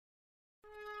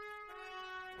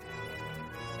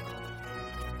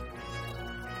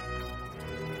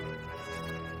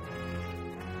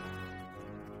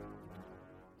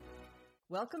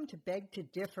Welcome to Beg to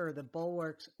Differ, the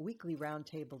Bulwark's weekly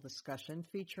roundtable discussion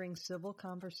featuring civil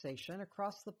conversation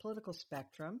across the political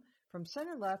spectrum from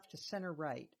center-left to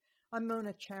center-right. I'm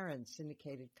Mona Charen,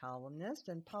 syndicated columnist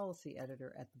and policy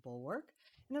editor at the Bulwark,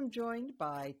 and I'm joined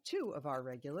by two of our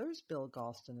regulars, Bill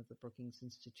Galston of the Brookings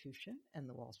Institution and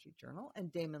the Wall Street Journal,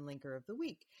 and Damon Linker of The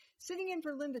Week. Sitting in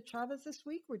for Linda Chavez this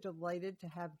week, we're delighted to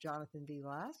have Jonathan B.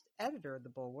 Last, editor of the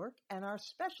Bulwark, and our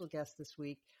special guest this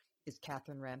week is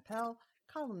Catherine Rampell,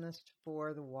 columnist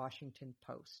for the Washington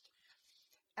Post.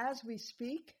 As we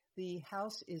speak, the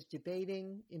House is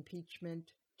debating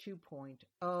impeachment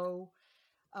 2.0.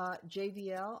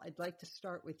 JVL, I'd like to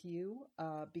start with you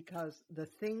because the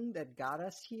thing that got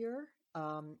us here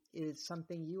is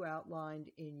something you outlined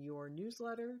in your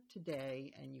newsletter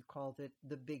today, and you called it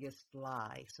the biggest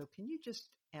lie. So can you just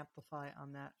amplify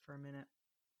on that for a minute?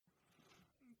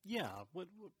 Yeah.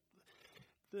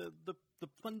 The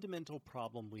fundamental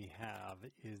problem we have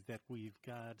is that we've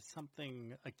got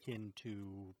something akin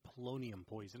to polonium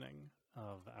poisoning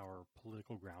of our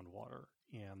political groundwater,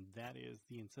 and that is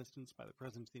the insistence by the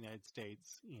President of the United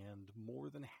States and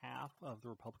more than half of the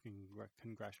Republican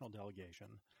congressional delegation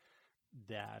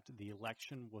that the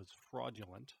election was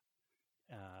fraudulent,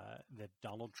 that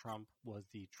Donald Trump was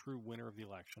the true winner of the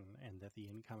election, and that the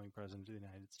incoming President of the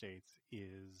United States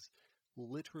is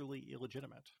literally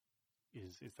illegitimate.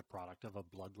 Is the product of a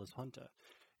bloodless junta.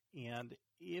 And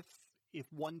if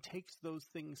one takes those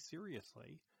things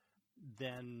seriously,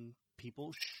 then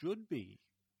people should be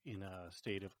in a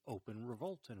state of open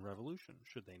revolt and revolution,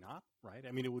 should they not? Right?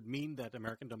 I mean, it would mean that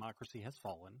American democracy has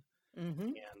fallen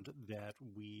and that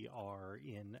we are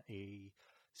in a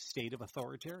state of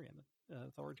authoritarianism.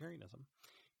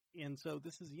 And so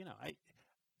this is,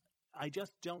 I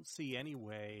just don't see any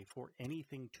way for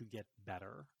anything to get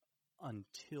better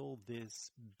until this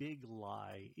big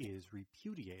lie is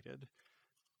repudiated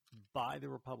by the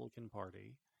Republican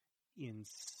Party in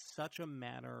such a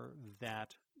manner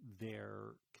that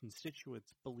their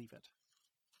constituents believe it.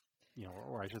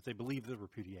 Or I should say believe the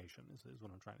repudiation is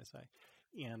what I'm trying to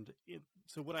say. And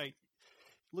so what I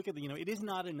look at, it is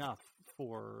not enough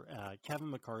for Kevin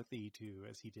McCarthy to,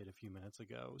 as he did a few minutes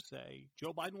ago, say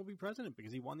Joe Biden will be president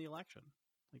because he won the election.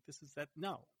 Like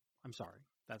no, I'm sorry.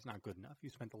 That's not good enough. You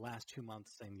spent the last 2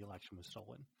 months saying the election was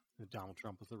stolen, that Donald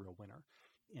Trump was the real winner.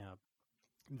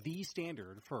 The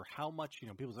standard for how much,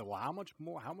 people say, well, how much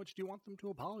more, how much do you want them to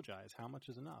apologize? How much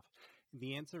is enough?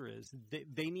 The answer is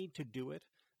they need to do it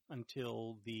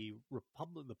until the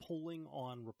polling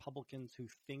on Republicans who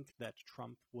think that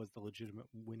Trump was the legitimate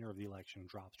winner of the election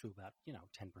drops to about, 10%.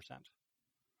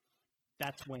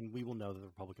 That's when we will know that the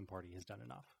Republican Party has done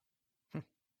enough.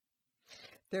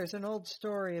 There's an old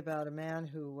story about a man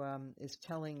who is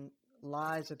telling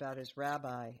lies about his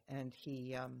rabbi, and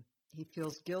he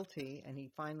feels guilty, and he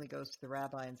finally goes to the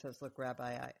rabbi and says, look,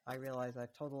 Rabbi, I realize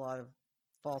I've told a lot of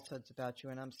falsehoods about you,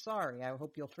 and I'm sorry. I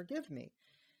hope you'll forgive me.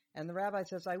 And the rabbi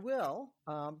says, I will,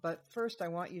 but first I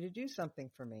want you to do something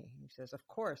for me. He says, of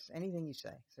course, anything you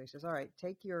say. So he says, all right,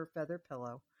 take your feather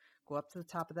pillow, go up to the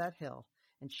top of that hill,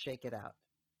 and shake it out.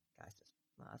 The guy says,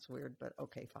 well, that's weird, but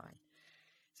okay, fine.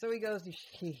 So he goes,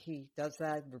 he does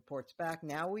that, reports back.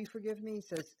 Now will you forgive me? He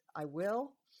says, I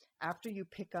will, after you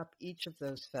pick up each of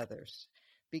those feathers,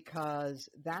 because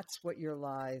that's what your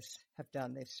lies have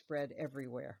done. They've spread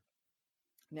everywhere.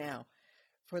 Now,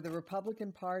 for the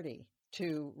Republican Party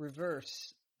to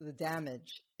reverse the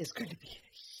damage is going to be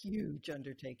a huge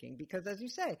undertaking because, as you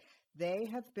say, they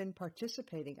have been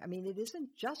participating. I mean, it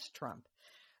isn't just Trump.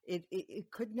 It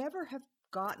could never have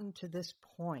gotten to this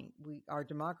point. Our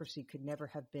democracy could never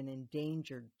have been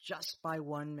endangered just by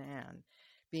one man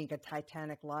being a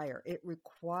titanic liar. It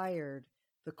required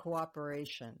the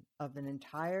cooperation of an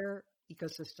entire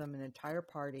ecosystem, an entire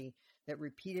party that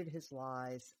repeated his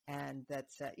lies and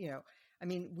that said,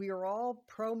 we are all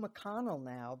pro McConnell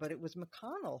now, but it was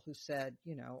McConnell who said,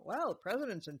 well, the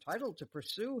president's entitled to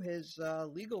pursue his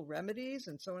legal remedies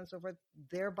and so on and so forth,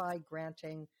 thereby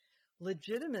granting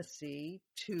legitimacy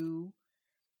to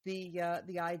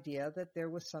the idea that there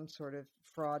was some sort of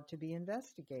fraud to be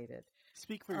investigated.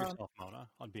 Speak for yourself, Mona,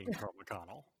 on being pro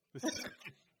McConnell.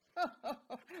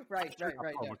 Right. Pro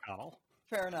McConnell.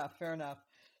 Fair enough.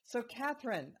 So,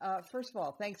 Catherine, first of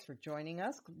all, thanks for joining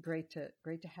us. Great to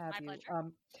have you. My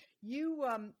pleasure.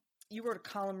 You wrote a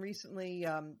column recently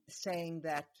saying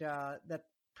that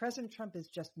President Trump has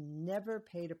just never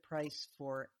paid a price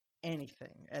for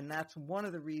anything, and that's one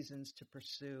of the reasons to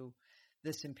pursue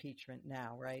this impeachment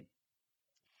now, right?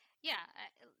 Yeah.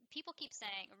 People keep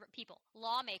saying,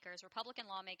 lawmakers, Republican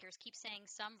lawmakers keep saying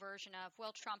some version of,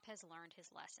 well, Trump has learned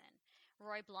his lesson,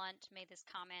 Roy Blunt made this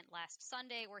comment last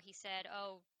Sunday where he said,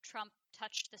 "Oh, Trump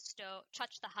touched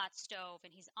the hot stove,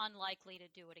 and he's unlikely to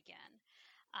do it again."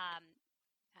 Um,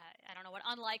 I don't know what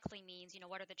unlikely means.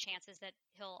 What are the chances that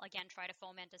he'll again try to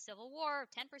foment a civil war?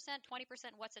 10%,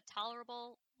 20%? What's a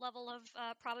tolerable level of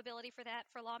probability for that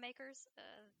for lawmakers?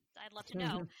 I'd love to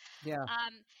know. Yeah.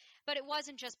 But it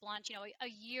wasn't just Blunt. A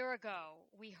year ago,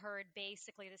 we heard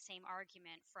basically the same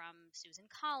argument from Susan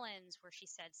Collins, where she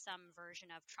said some version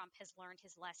of Trump has learned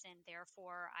his lesson,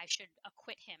 therefore I should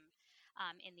acquit him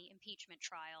in the impeachment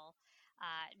trial.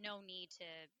 No need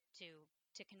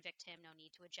to convict him, no need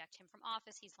to eject him from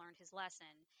office. He's learned his lesson.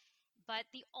 But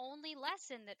the only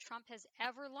lesson that Trump has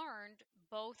ever learned,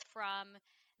 both from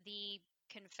the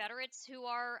Confederates who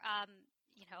are,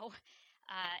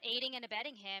 aiding and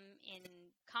abetting him in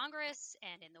Congress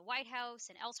and in the White House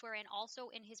and elsewhere, and also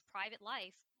in his private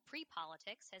life,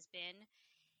 pre-politics, has been,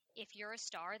 if you're a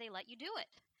star, they let you do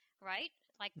it, right?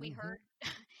 Like we heard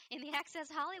in the Access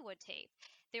Hollywood tape.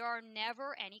 There are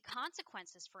never any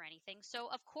consequences for anything.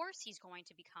 So, of course, he's going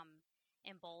to become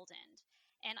emboldened.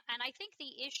 And I think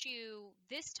the issue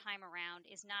this time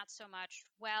around is not so much,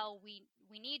 well, we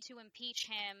need to impeach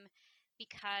him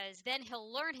because then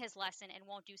he'll learn his lesson and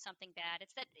won't do something bad.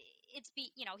 It's that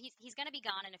he's going to be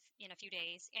gone in a few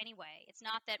days anyway. It's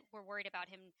not that we're worried about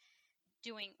him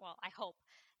doing, well, I hope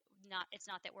not. It's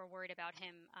not that we're worried about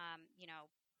him,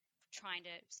 trying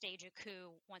to stage a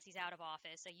coup once he's out of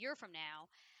office a year from now.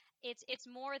 It's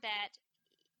more that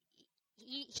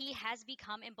he has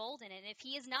become emboldened, and if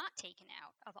he is not taken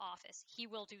out of office, he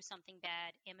will do something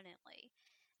bad imminently.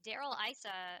 Darrell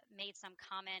Issa made some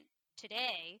comment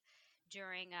today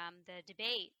during the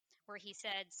debate where he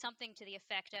said something to the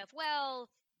effect of, well,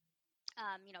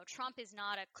 Trump is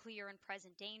not a clear and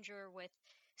present danger with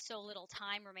so little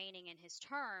time remaining in his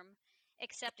term,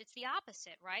 except it's the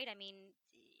opposite, right? I mean,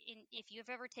 if you've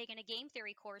ever taken a game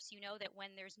theory course, you know that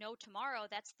when there's no tomorrow,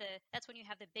 that's when you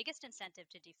have the biggest incentive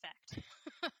to defect.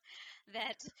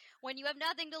 That when you have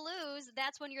nothing to lose,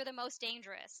 that's when you're the most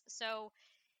dangerous. So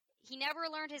he never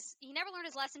learned his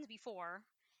lessons before,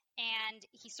 and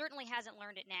he certainly hasn't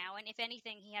learned it now. And if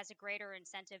anything, he has a greater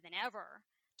incentive than ever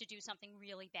to do something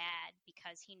really bad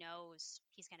because he knows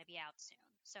he's going to be out soon.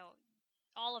 So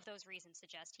all of those reasons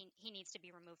suggest he needs to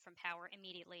be removed from power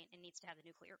immediately and needs to have the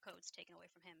nuclear codes taken away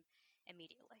from him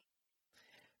immediately.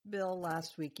 Bill,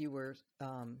 last week you were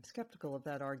skeptical of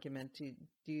that argument. Do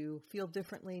you feel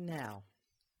differently now?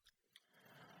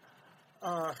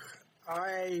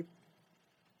 I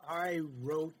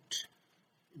wrote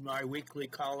my weekly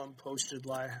column posted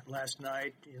last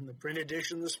night in the print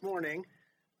edition this morning,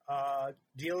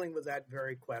 dealing with that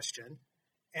very question.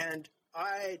 And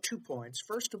 2 points.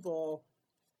 First of all,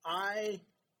 I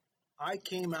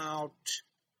came out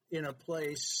in a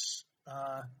place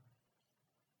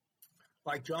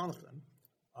like Jonathan,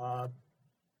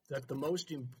 that the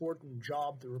most important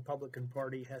job the Republican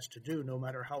Party has to do, no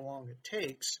matter how long it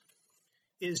takes,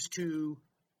 is to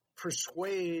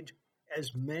persuade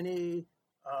as many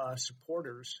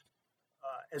supporters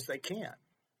as they can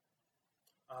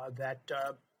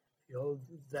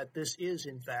that this is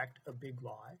in fact a big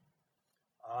lie,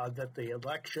 that the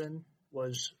election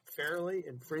was fairly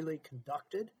and freely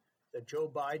conducted, that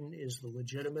Joe Biden is the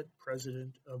legitimate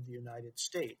president of the United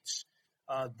States.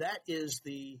 That is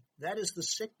the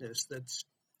sickness that's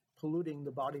polluting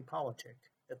the body politic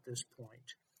at this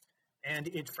point. And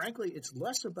frankly, it's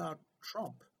less about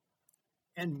Trump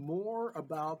and more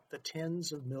about the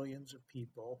tens of millions of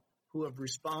people who have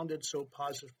responded so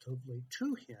positively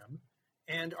to him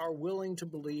and are willing to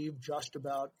believe just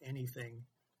about anything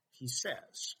he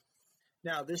says.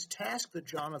 Now, this task that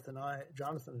Jonathan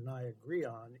and I agree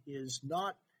on is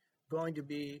not going to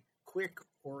be quick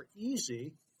or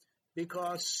easy,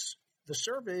 because the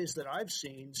surveys that I've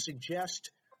seen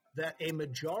suggest that a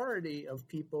majority of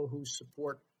people who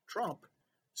support Trump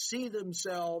see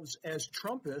themselves as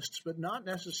Trumpists, but not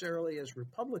necessarily as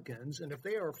Republicans. And if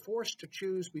they are forced to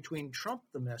choose between Trump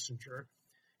the messenger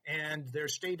and their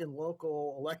state and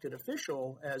local elected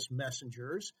official as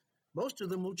messengers, most of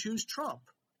them will choose Trump.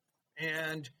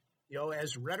 And,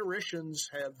 as rhetoricians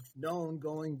have known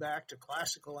going back to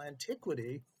classical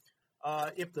antiquity,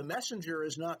 if the messenger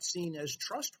is not seen as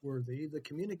trustworthy, the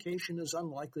communication is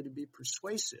unlikely to be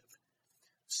persuasive.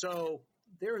 So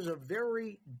there is a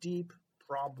very deep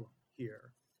problem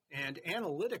here. And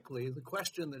analytically, the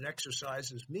question that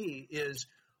exercises me is,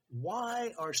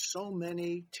 why are so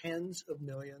many tens of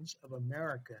millions of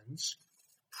Americans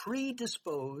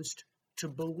predisposed to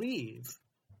believe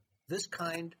this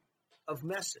kind of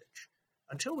message?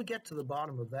 Until we get to the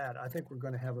bottom of that, I think we're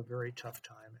going to have a very tough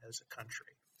time as a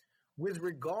country. With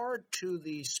regard to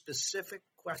the specific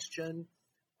question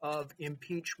of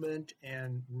impeachment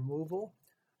and removal,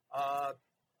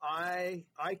 I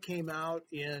came out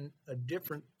in a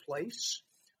different place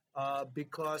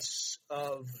because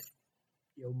of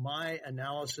my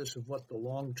analysis of what the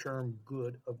long-term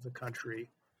good of the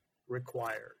country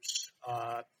requires.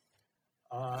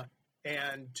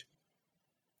 And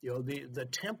the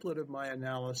template of my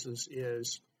analysis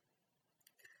is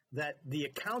that the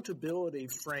accountability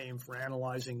frame for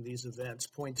analyzing these events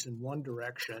points in one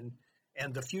direction,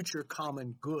 and the future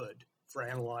common good for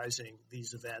analyzing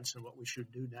these events and what we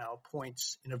should do now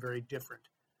points in a very different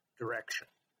direction.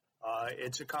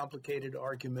 It's a complicated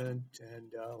argument,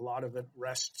 and a lot of it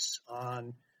rests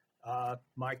on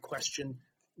my question,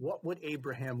 what would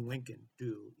Abraham Lincoln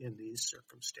do in these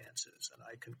circumstances? And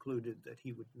I concluded that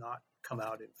he would not come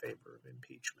out in favor of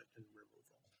impeachment and removal.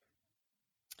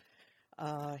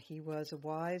 He was a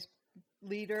wise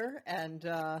leader, and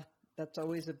that's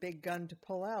always a big gun to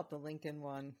pull out, the Lincoln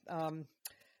one.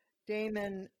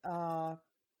 Damon,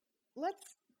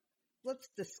 let's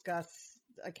discuss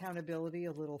accountability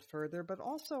a little further, but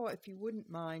also, if you wouldn't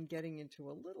mind getting into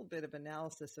a little bit of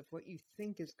analysis of what you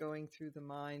think is going through the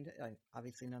mind,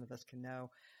 obviously none of us can know,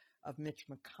 of Mitch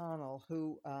McConnell,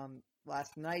 who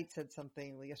last night said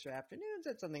something, yesterday afternoon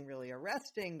said something really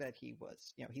arresting, that he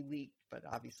was, he leaked, but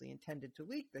obviously intended to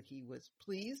leak, that he was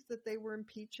pleased that they were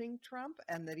impeaching Trump,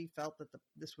 and that he felt that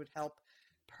this would help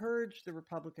purge the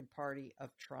Republican Party of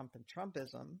Trump and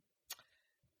Trumpism.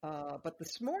 But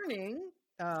this morning,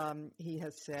 he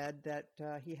has said that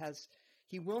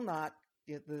he will not.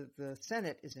 The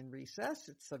Senate is in recess.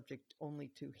 It's subject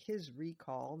only to his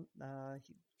recall.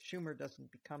 Schumer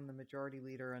doesn't become the majority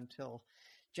leader until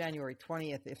January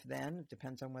 20th, if then. It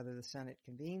depends on whether the Senate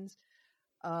convenes.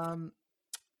 And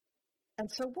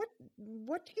so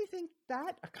what do you think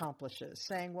that accomplishes?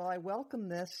 Saying, well, I welcome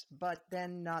this, but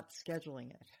then not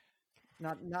scheduling it,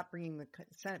 not bringing the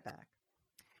Senate back.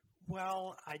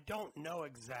 Well, I don't know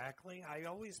exactly. I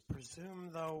always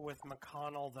presume, though, with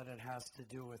McConnell that it has to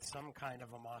do with some kind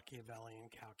of a Machiavellian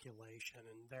calculation.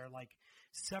 And they're like,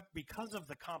 because of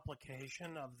the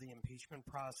complication of the impeachment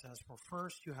process, where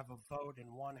first you have a vote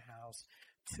in one house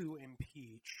to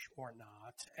impeach or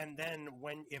not. And then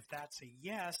if that's a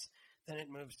yes, then it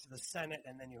moves to the Senate,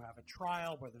 and then you have a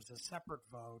trial where there's a separate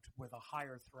vote with a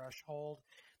higher threshold.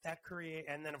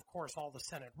 And then, of course, all the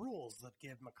Senate rules that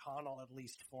give McConnell, at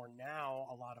least for now,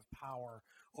 a lot of power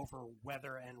over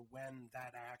whether and when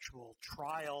that actual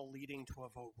trial leading to a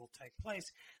vote will take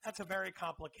place. That's a very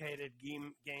complicated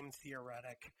game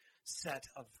theoretic set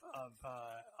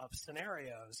of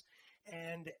scenarios.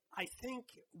 And I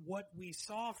think what we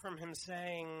saw from him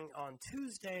saying on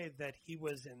Tuesday, that he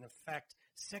was in effect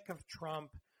sick of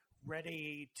Trump,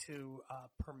 ready to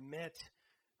permit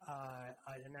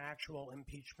an actual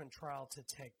impeachment trial to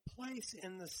take place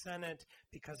in the Senate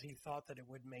because he thought that it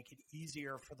would make it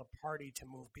easier for the party to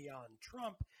move beyond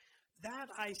Trump. That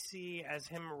I see as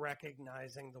him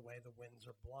recognizing the way the winds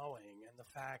are blowing, and the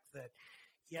fact that,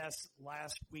 yes,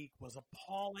 last week was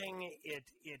appalling. It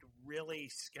really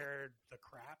scared the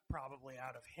crap probably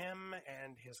out of him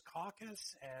and his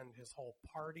caucus and his whole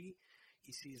party.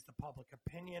 He sees the public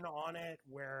opinion on it,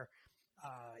 where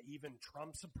even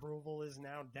Trump's approval is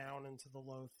now down into the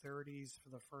low 30s for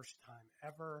the first time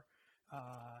ever,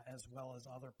 as well as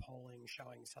other polling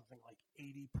showing something like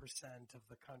 80% of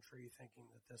the country thinking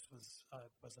that this was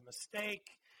a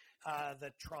mistake,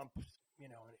 that Trump,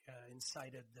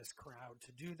 incited this crowd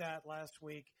to do that last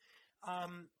week.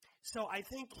 So I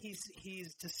think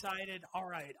he's decided, all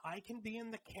right, I can be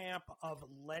in the camp of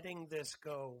letting this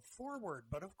go forward.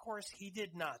 But of course, he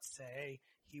did not say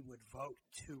he would vote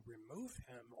to remove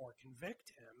him or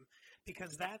convict him,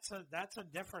 because that's a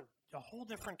whole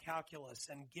different calculus.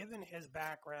 And given his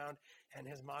background and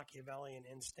his Machiavellian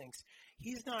instincts,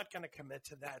 he's not going to commit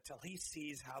to that till he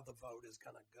sees how the vote is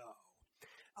going to go.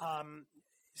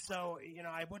 So,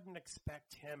 I wouldn't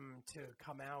expect him to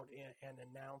come out and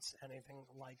announce anything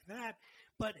like that.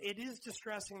 But it is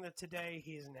distressing that today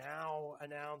he's now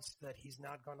announced that he's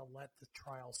not going to let the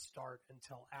trial start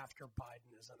until after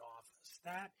Biden is in office.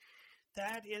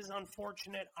 That is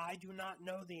unfortunate. I do not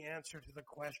know the answer to the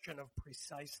question of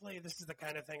precisely. This is the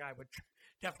kind of thing I would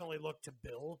definitely look to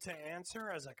Bill to answer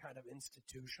as a kind of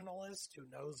institutionalist who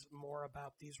knows more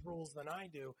about these rules than I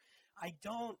do. I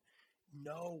don't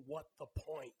know what the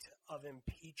point of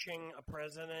impeaching a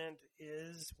president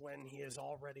is when he has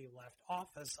already left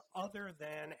office, other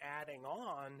than adding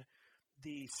on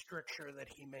the stricture that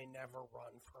he may never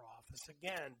run for office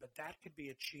again. But that could be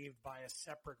achieved by a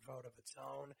separate vote of its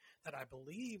own that I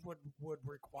believe would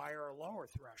require a lower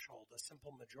threshold, a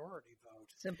simple majority vote.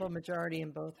 Simple majority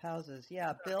in both houses.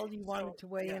 Yeah. Bill, you wanted to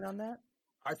weigh in on that?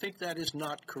 I think that is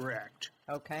not correct.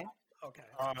 Okay. Okay.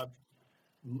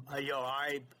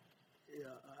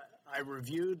 I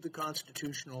reviewed the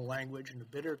constitutional language and a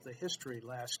bit of the history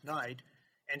last night,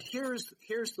 and here's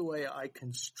the way I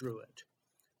construe it.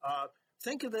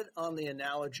 Think of it on the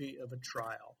analogy of a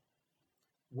trial,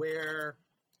 where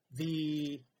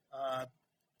the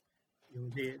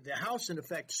House in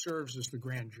effect serves as the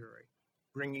grand jury,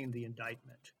 bringing the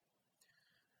indictment.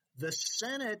 The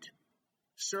Senate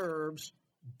serves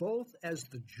both as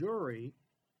the jury,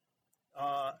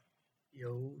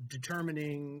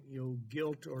 determining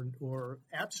guilt or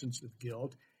absence of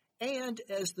guilt, and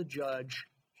as the judge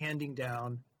handing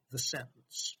down the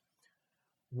sentence.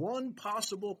 One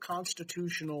possible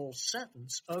constitutional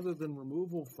sentence, other than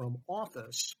removal from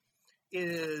office,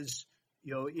 is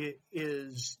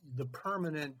the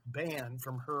permanent ban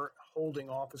from her holding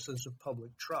offices of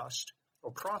public trust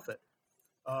or profit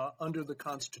under the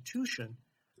Constitution.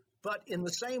 But in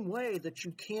the same way that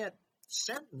you can't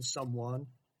sentence someone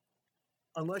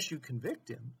unless you convict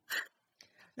him.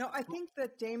 No, I think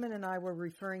that Damon and I were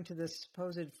referring to this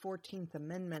supposed 14th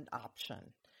Amendment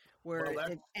option, where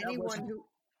that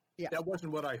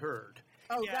wasn't what I heard.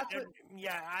 Oh, yeah, that's what.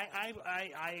 Yeah,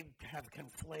 I have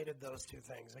conflated those two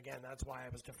things. Again, that's why I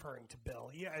was deferring to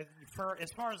Bill. Yeah,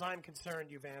 as far as I'm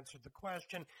concerned, you've answered the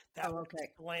question. That would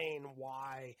explain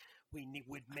why we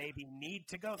would maybe need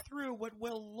to go through what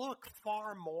will look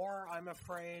far more, I'm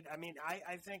afraid. I mean,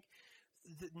 I think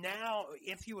now,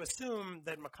 if you assume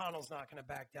that McConnell's not going to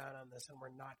back down on this and we're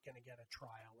not going to get a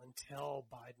trial until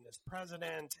Biden is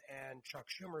president and Chuck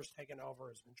Schumer's taken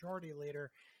over as majority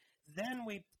leader, then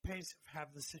we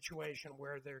have the situation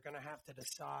where they're going to have to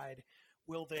decide,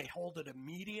 will they hold it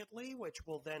immediately, which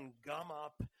will then gum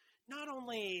up not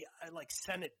only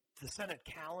the Senate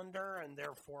calendar and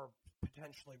therefore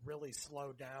potentially really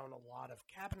slow down a lot of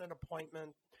cabinet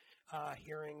appointment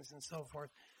hearings and so forth,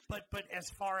 but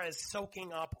as far as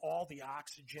soaking up all the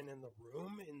oxygen in the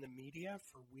room, in the media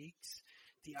for weeks,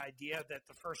 the idea that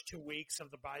the first 2 weeks of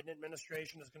the Biden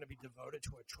administration is going to be devoted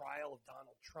to a trial of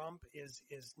Donald Trump is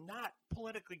not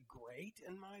politically great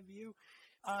in my view.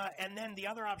 And then the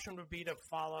other option would be to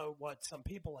follow what some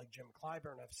people like Jim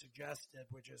Clyburn have suggested,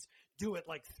 which is do it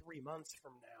like 3 months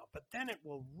from now. But then it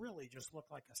will really just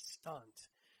look like a stunt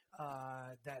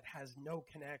that has no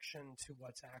connection to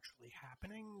what's actually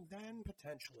happening then,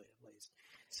 potentially at least.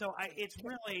 So it's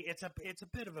a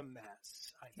bit of a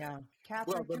mess, I think. Yeah.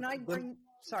 Catherine, can I bring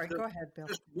 – sorry, go ahead, Bill.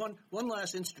 Just one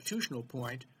last institutional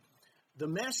point. The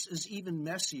mess is even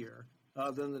messier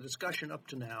than the discussion up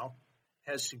to now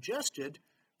has suggested,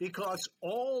 because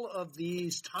all of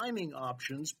these timing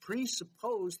options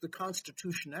presuppose the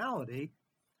constitutionality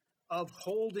of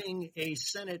holding a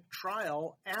Senate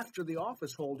trial after the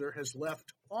office holder has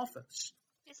left office.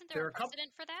 Isn't there a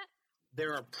precedent for that?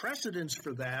 There are precedents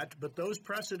for that, but those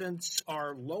precedents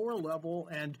are lower level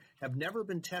and have never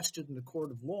been tested in the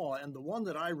court of law. And the one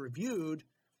that I reviewed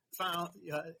found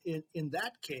in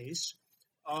that case,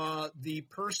 the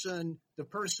person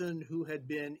who had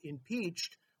been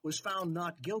impeached was found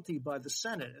not guilty by the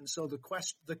Senate, and so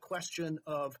the question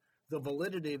of the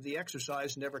validity of the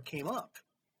exercise never came up.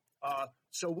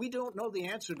 So we don't know the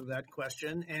answer to that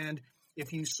question, and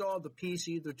if you saw the piece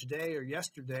either today or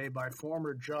yesterday by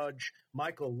former Judge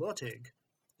Michael Luttig,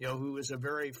 who is a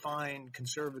very fine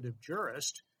conservative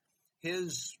jurist,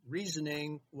 his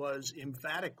reasoning was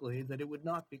emphatically that it would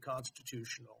not be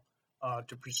constitutional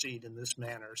to proceed in this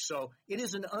manner. So it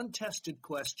is an untested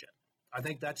question. I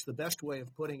think that's the best way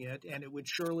of putting it, and it would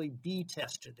surely be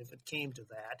tested if it came to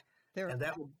that, and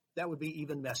that would be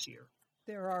even messier.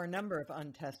 There are a number of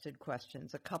untested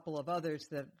questions, a couple of others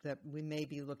that we may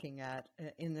be looking at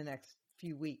in the next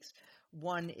few weeks.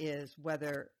 One is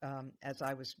whether, as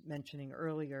I was mentioning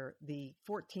earlier, the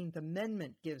 14th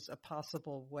Amendment gives a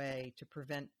possible way to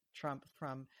prevent Trump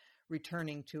from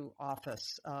returning to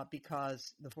office,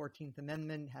 because the 14th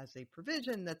Amendment has a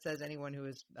provision that says anyone who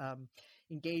is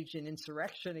engaged in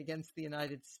insurrection against the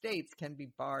United States can be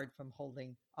barred from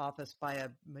holding office by a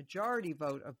majority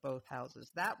vote of both houses.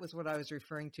 That was what I was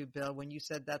referring to, Bill, when you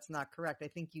said that's not correct. I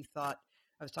think you thought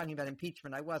I was talking about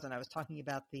impeachment. I wasn't. I was talking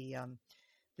about the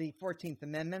 14th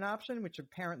Amendment option, which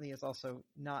apparently is also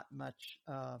not much,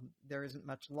 there isn't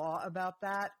much law about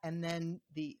that. And then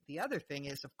the other thing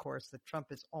is, of course, that Trump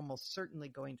is almost certainly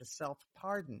going to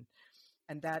self-pardon.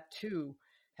 And that, too,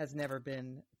 has never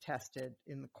been tested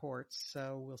in the courts.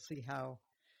 So we'll see how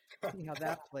see how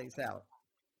that plays out.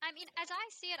 I mean, as I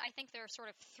see it, I think there are sort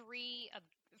of three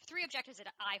objectives that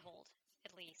I hold,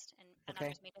 at least, and Okay.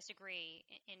 others may disagree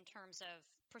in terms of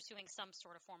pursuing some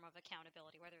sort of form of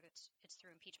accountability, whether it's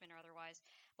through impeachment or otherwise.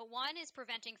 But one is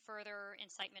preventing further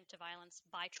incitement to violence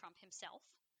by Trump himself,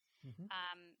 Hmm.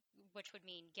 which would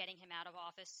mean getting him out of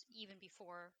office even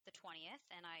before the 20th.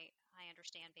 And I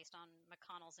understand, based on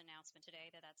McConnell's announcement today,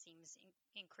 that seems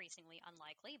increasingly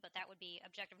unlikely, but that would be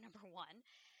objective number one.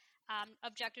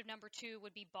 Objective number two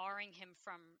would be barring him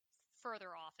from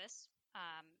further office,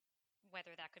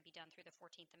 whether that could be done through the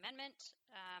 14th Amendment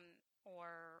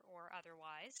or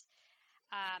otherwise.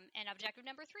 And objective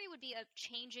number three would be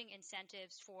changing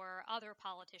incentives for other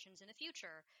politicians in the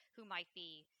future who might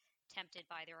be tempted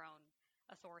by their own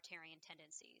authoritarian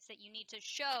tendencies. That you need to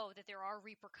show that there are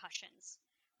repercussions,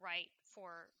 right,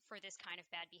 for this kind of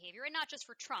bad behavior, and not just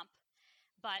for Trump,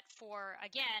 but for,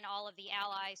 again, all of the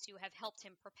allies who have helped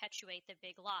him perpetuate the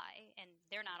big lie, and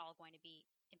they're not all going to be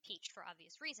impeached for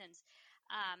obvious reasons.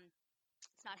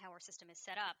 It's not how our system is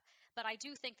set up. But I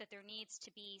do think that there needs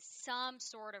to be some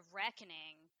sort of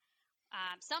reckoning,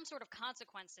 some sort of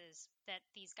consequences that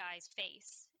these guys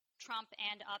face, Trump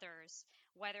and others,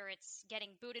 whether it's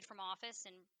getting booted from office,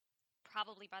 and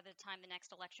probably by the time the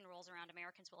next election rolls around,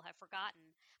 Americans will have forgotten.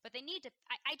 But they need to,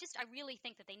 I really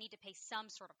think that they need to pay some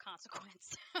sort of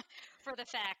consequence for the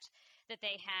fact that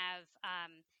they have,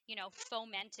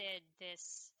 fomented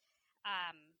this,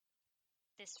 I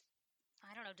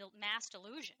don't know, mass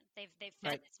delusion. They've fed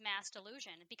Right. this mass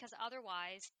delusion, because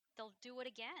otherwise they'll do it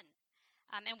again.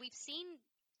 And we've seen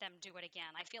them do it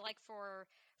again. I feel like for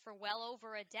well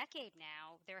over a decade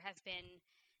now, there have been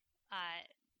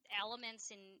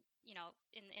elements in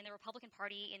the Republican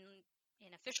Party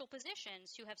in official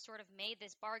positions who have sort of made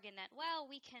this bargain that, well,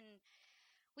 we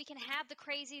can have the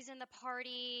crazies in the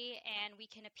party, and we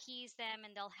can appease them,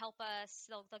 and they'll help us,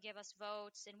 they'll give us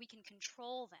votes, and we can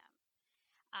control them.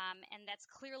 And that's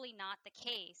clearly not the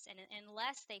case. And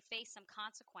unless they face some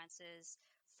consequences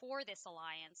for this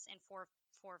alliance and for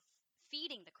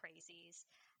feeding the crazies,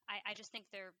 I just think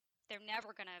they're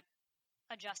never going to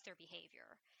adjust their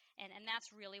behavior. And that's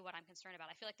really what I'm concerned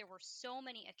about. I feel like there were so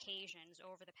many occasions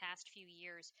over the past few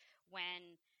years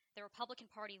when the Republican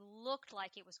Party looked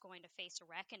like it was going to face a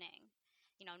reckoning.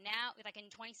 Now, like in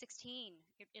 2016,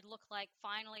 it looked like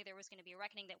finally there was going to be a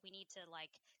reckoning, that we need to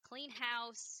clean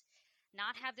house,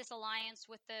 not have this alliance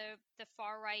with the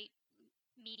far right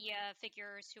media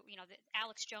figures, who, the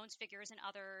Alex Jones figures and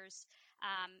others.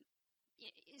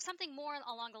 Something more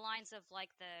along the lines of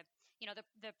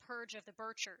the purge of the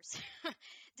Birchers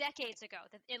decades ago.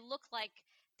 That it looked like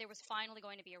there was finally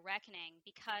going to be a reckoning,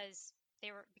 because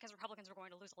Republicans were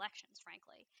going to lose elections,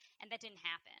 frankly, and that didn't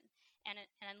happen. And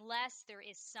unless there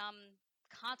is some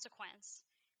consequence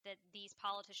that these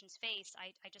politicians face,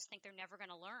 I just think they're never going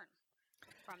to learn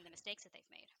from the mistakes that they've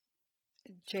made.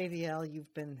 JVL,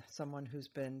 you've been someone who's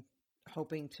been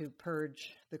hoping to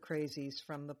purge the crazies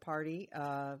from the party.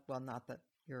 Well, not that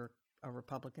you're a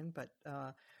Republican, but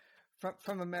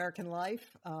from American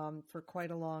life for quite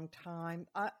a long time.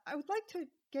 I would like to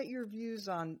get your views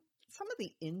on some of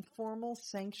the informal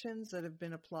sanctions that have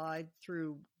been applied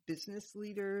through business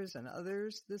leaders and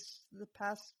others the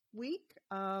past week.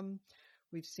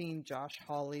 We've seen Josh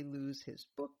Hawley lose his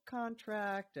book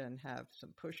contract and have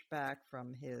some pushback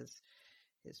from his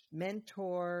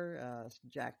mentor,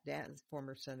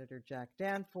 former Senator Jack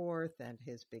Danforth, and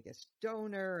his biggest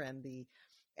donor, and the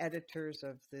editors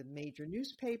of the major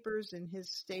newspapers in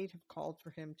his state have called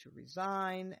for him to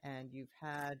resign. And you've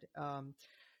had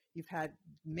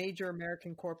major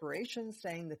American corporations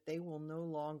saying that they will no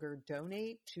longer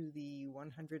donate to the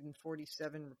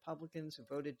 147 Republicans who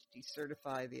voted to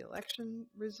decertify the election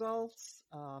results.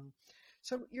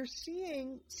 So you're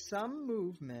seeing some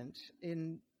movement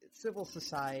in civil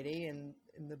society and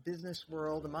in the business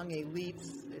world, among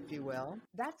elites, if you will.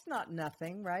 That's not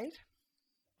nothing, right?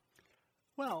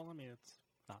 Well, I mean, it's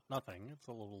not nothing. It's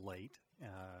a little late.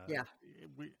 Yeah.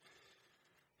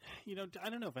 I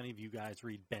don't know if any of you guys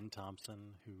read Ben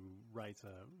Thompson, who writes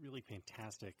a really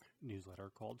fantastic newsletter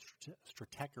called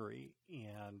Stratechery,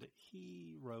 and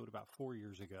he wrote about 4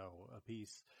 years ago a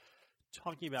piece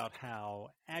talking about how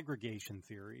aggregation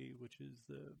theory, which is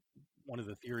one of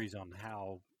the theories on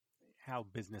how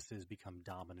businesses become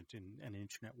dominant in an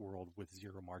internet world with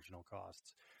zero marginal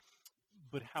costs,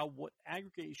 but how what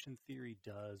aggregation theory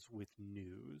does with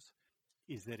news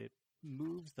is that it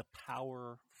moves the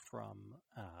power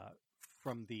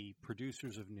from the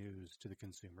producers of news to the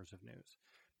consumers of news.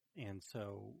 And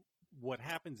so what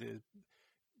happens is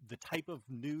the type of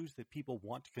news that people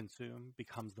want to consume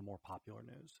becomes the more popular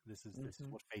news. This is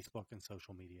what Facebook and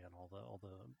social media and all the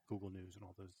Google News and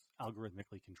all those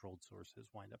algorithmically controlled sources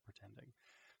wind up pretending.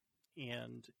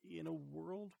 And in a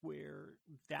world where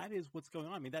that is what's going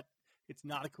on, I mean, that it's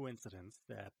not a coincidence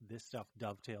that this stuff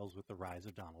dovetails with the rise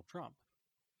of Donald Trump,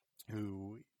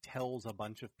 who tells a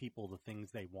bunch of people the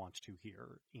things they want to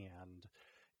hear and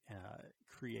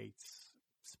creates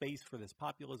space for this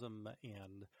populism.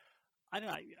 And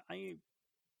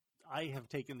I have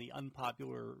taken the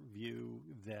unpopular view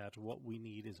that what we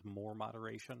need is more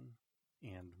moderation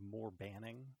and more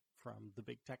banning from the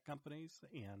big tech companies.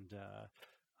 And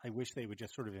I wish they would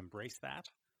just sort of embrace that.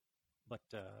 But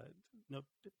no,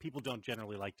 people don't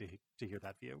generally like to hear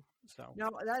that view. So no,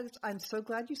 I'm so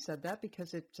glad you said that,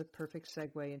 because it's a perfect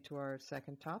segue into our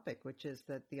second topic, which is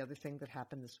that the other thing that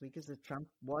happened this week is that Trump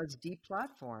was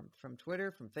deplatformed from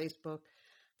Twitter, from Facebook,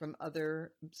 from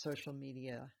other social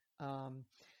media.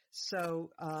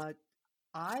 So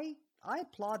I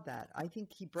applaud that. I think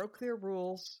he broke their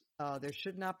rules. There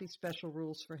should not be special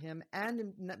rules for him.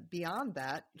 And beyond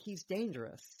that, he's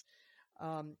dangerous.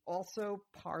 Also,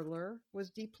 Parler was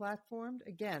deplatformed.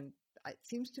 Again, it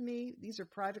seems to me these are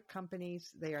private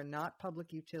companies. They are not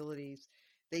public utilities.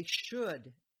 They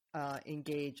should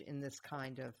engage in this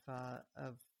kind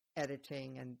of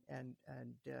editing and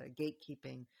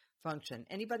gatekeeping function.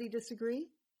 Anybody disagree?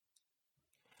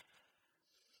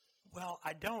 Well,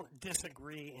 I don't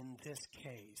disagree in this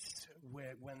case.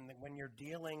 When you're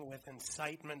dealing with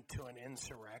incitement to an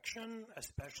insurrection,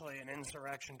 especially an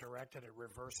insurrection directed at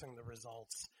reversing the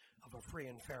results of a free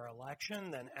and fair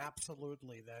election, then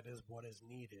absolutely that is what is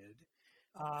needed.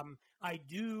 I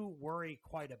do worry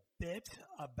quite a bit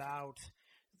about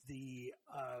the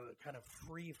kind of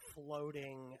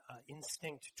free-floating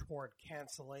instinct toward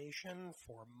cancellation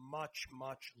for much,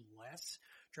 much less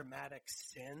dramatic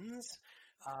sins.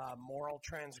 Moral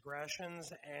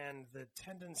transgressions, and the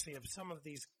tendency of some of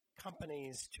these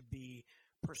companies to be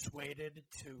persuaded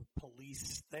to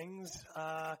police things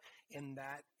in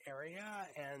that area,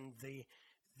 and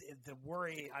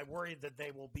I worry that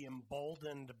they will be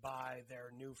emboldened by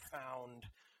their newfound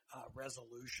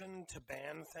resolution to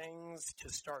ban things, to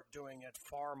start doing it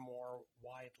far more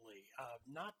widely,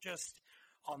 not just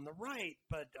on the right,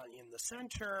 but in the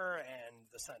center and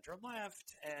the center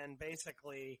left, and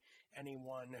basically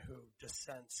anyone who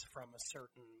dissents from a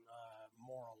certain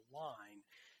moral line.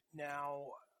 Now,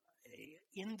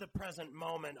 in the present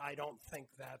moment, I don't think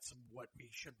that's what we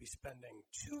should be spending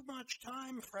too much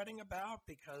time fretting about,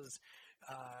 because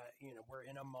we're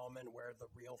in a moment where the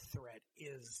real threat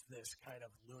is this kind of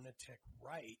lunatic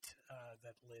right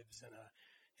that lives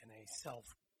in a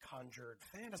self-conjured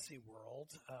fantasy world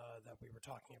that we were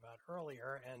talking about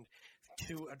earlier. And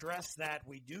to address that,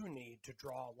 we do need to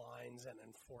draw lines and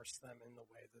enforce them in the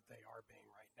way that they are being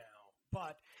right now.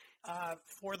 But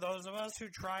for those of us who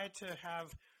try to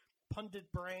have pundit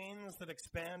brains that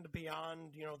expand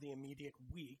beyond, the immediate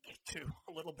week to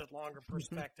a little bit longer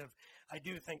perspective, I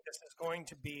do think this is going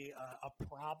to be a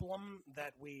problem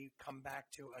that we come back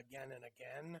to again and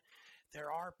again. There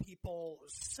are people,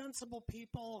 sensible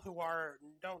people, who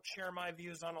don't share my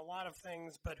views on a lot of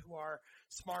things, but who are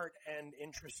smart and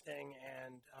interesting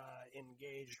and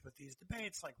engaged with these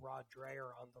debates, like Rod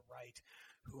Dreher on the right,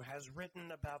 who has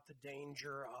written about the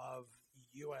danger of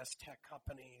U.S. tech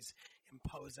companies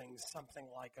imposing something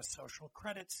like a social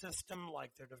credit system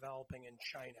like they're developing in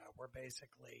China, where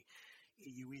basically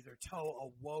you either toe a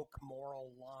woke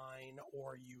moral line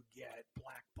or you get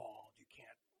blackballed. You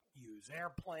can't use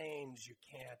airplanes. You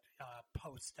can't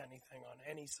post anything on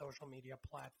any social media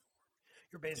platform.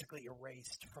 You're basically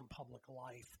erased from public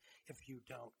life if you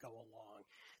don't go along.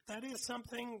 That is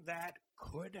something that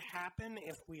could happen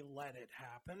if we let it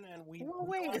happen, and we. Well,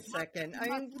 wait a second. I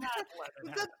mean,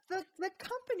 the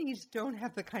companies don't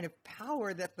have the kind of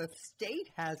power that the state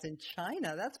has in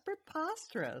China. That's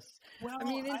preposterous. Well, I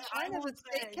mean, in China, the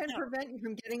state can prevent you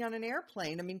from getting on an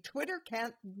airplane. I mean, Twitter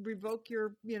can't revoke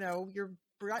your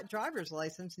driver's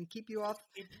license and keep you off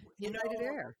United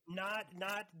Air. Not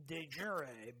de jure,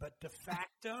 but de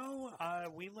facto,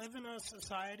 we live in a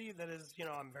society that is,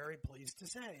 I'm very pleased to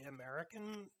say,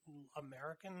 American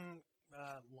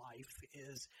life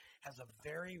has a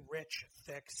very rich,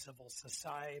 thick civil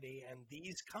society, and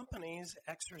these companies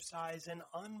exercise an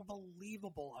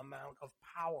unbelievable amount of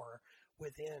power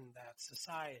within that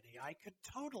society. I could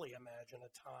totally imagine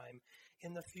a time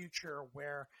in the future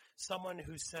where someone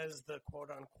who says the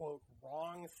quote-unquote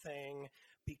wrong thing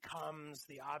becomes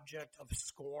the object of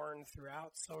scorn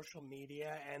throughout social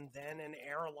media, and then an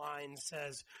airline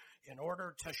says, in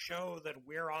order to show that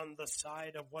we're on the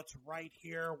side of what's right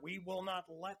here, we will not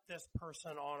let this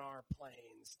person on our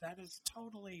planes. That is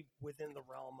totally within the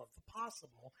realm of the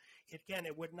possible. Again,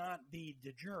 it would not be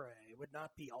de jure. It would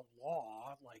not be a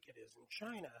law like it is in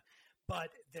China. But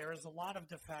there is a lot of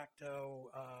de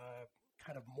facto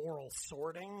kind of moral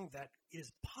sorting that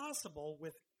is possible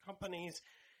with companies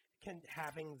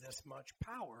having this much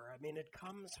power. I mean, it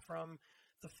comes from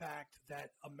the fact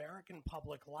that American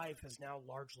public life is now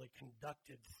largely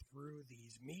conducted through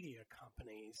these media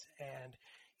companies, and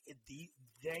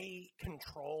they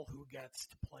control who gets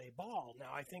to play ball.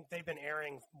 Now, I think they've been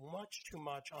erring much too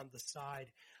much on the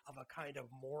side of a kind of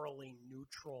morally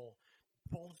neutral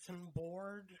bulletin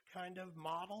board kind of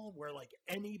model where like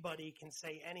anybody can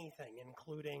say anything,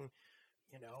 including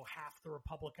half the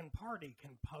Republican Party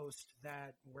can post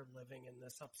that we're living in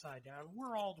this upside down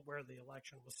world where the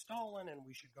election was stolen and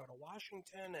we should go to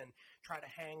Washington and try to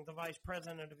hang the Vice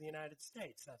President of the United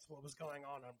States. That's what was going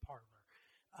on Parler.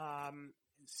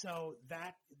 So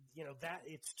that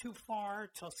it's too far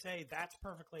to say that's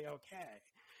perfectly okay.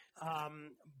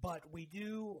 But we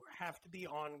do have to be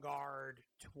on guard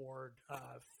toward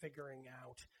figuring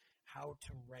out how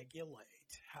to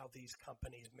regulate how these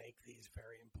companies make these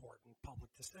very important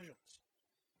public decisions.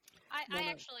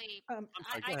 I actually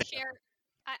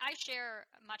share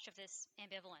much of this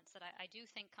ambivalence that I do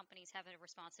think companies have a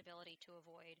responsibility to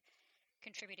avoid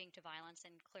contributing to violence,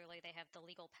 and clearly they have the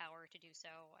legal power to do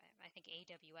so. I think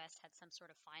AWS had some sort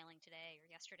of filing today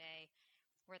or yesterday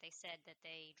where they said that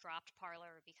they dropped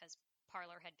Parler because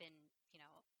Parler had been,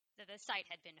 the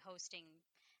site had been hosting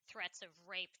threats of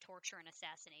rape, torture, and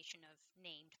assassination of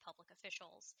named public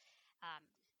officials.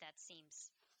 That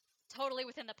seems totally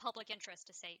within the public interest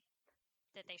to say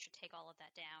that they should take all of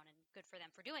that down, and good for them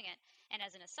for doing it. And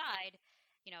as an aside,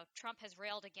 Trump has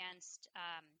railed against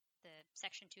the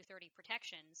Section 230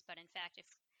 protections, but in fact, if,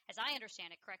 as I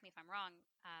understand it, correct me if I'm wrong,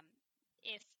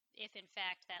 if in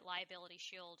fact that liability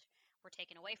shield were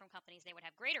taken away from companies, they would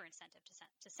have greater incentive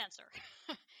to censor.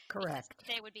 Correct.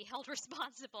 They would be held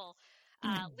responsible,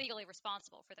 legally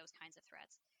responsible for those kinds of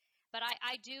threats. But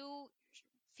I do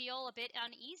feel a bit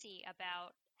uneasy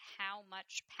about how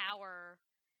much power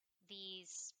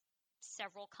these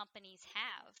several companies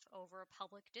have over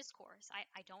public discourse.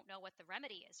 I don't know what the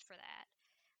remedy is for that,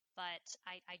 but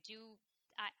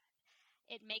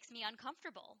it makes me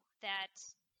uncomfortable that,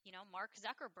 Mark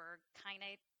Zuckerberg kind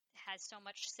of has so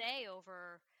much say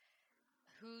over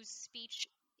whose speech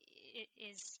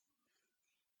is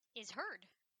heard.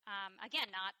 Again,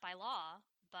 not by law,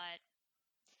 but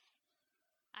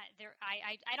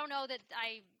I don't know that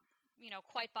I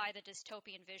quite buy the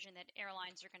dystopian vision that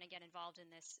airlines are going to get involved in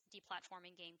this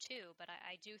deplatforming game too. But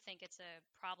I do think it's a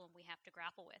problem we have to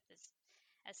grapple with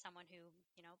as someone who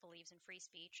believes in free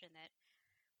speech and that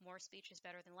more speech is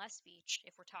better than less speech.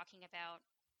 If we're talking about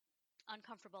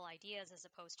uncomfortable ideas as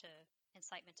opposed to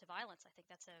incitement to violence, I think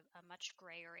that's a much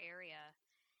grayer area,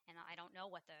 and I don't know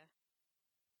what the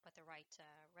right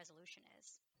resolution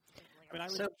is.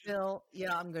 So, Bill,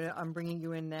 I'm bringing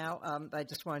you in now. I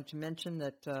just wanted to mention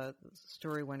that the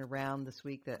story went around this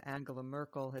week that Angela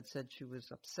Merkel had said she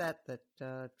was upset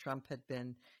that Trump had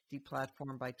been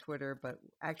deplatformed by Twitter, but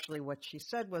actually what she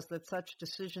said was that such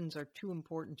decisions are too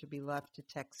important to be left to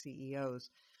tech CEOs.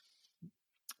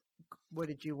 What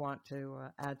did you want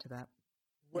to add to that?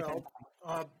 Well,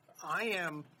 I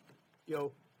am,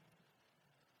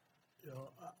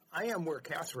 I am where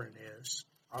Catherine is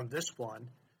on this one,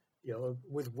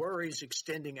 with worries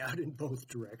extending out in both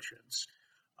directions.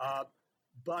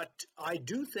 But I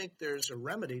do think there's a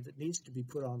remedy that needs to be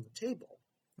put on the table.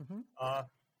 Mm-hmm.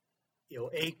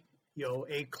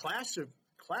 A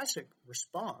classic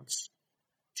response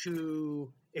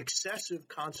to excessive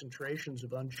concentrations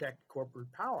of unchecked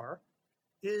corporate power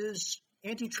is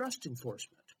antitrust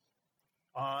enforcement.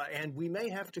 And we may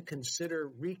have to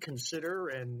reconsider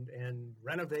and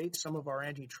renovate some of our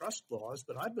antitrust laws,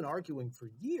 but I've been arguing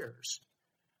for years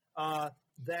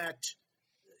that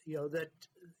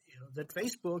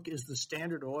Facebook is the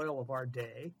Standard Oil of our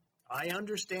day. I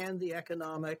understand the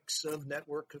economics of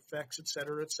network effects, et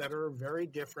cetera, very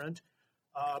different.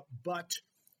 But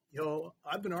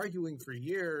I've been arguing for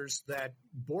years that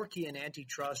Borkian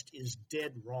antitrust is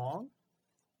dead wrong,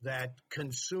 that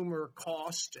consumer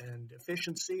cost and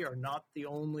efficiency are not the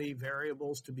only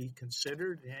variables to be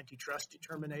considered in antitrust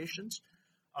determinations.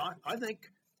 I think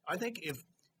if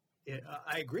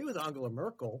I agree with Angela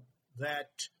Merkel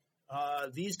that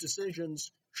these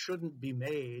decisions shouldn't be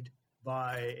made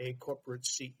by a corporate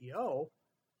CEO,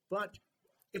 but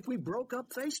if we broke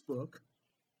up Facebook,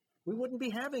 we wouldn't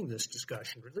be having this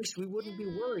discussion, or at least we wouldn't be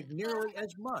worried nearly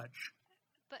as much.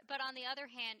 But on the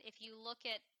other hand, if you look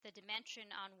at the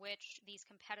dimension on which these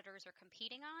competitors are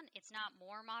competing on, it's not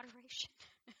more moderation,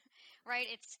 right?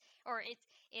 It's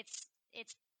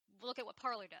look at what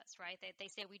Parler does, right? They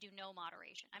say we do no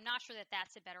moderation. I'm not sure that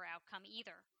that's a better outcome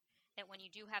either. That when you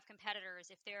do have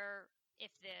competitors, if their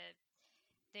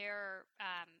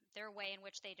way in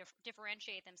which they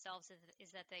differentiate themselves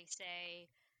is that they say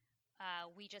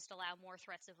we just allow more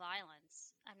threats of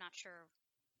violence, I'm not sure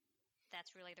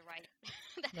that's really the right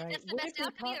Right. that's the Would best it be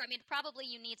outcome either. I mean, probably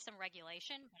you need some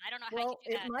regulation, but I don't know how well,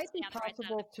 you do it that might be on the right side of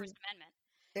possible the to First Amendment.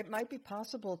 it might be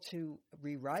possible to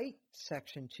rewrite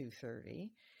Section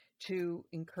 230 to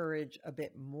encourage a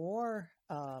bit more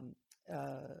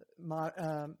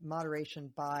moderation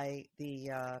by the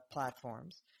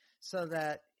platforms, so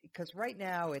that because right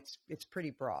now it's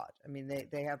pretty broad. I mean,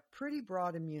 they have pretty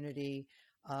broad immunity.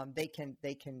 They can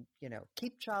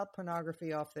keep child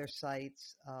pornography off their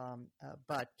sites,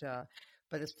 but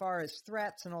as far as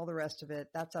threats and all the rest of it,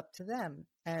 that's up to them.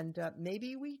 And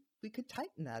maybe we could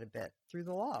tighten that a bit through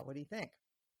the law. What do you think,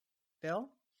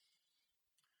 Bill?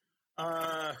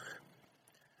 I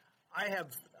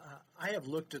have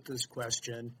looked at this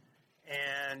question,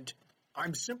 and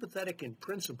I'm sympathetic in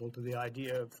principle to the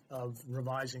idea of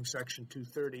revising Section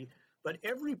 230. But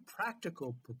every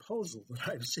practical proposal that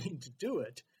I've seen to do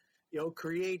it,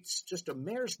 creates just a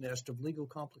mare's nest of legal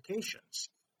complications,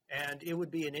 and it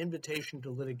would be an invitation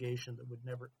to litigation that would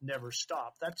never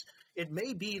stop. It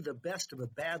may be the best of a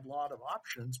bad lot of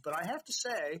options, but I have to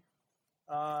say,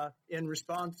 in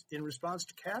response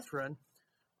to Catherine,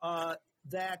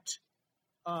 that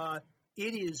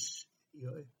it is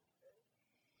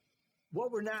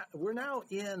what we're now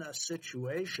in a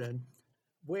situation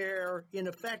where, in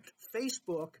effect,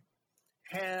 Facebook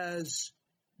has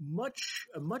a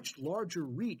much larger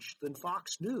reach than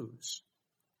Fox News.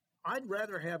 I'd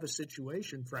rather have a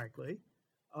situation, frankly,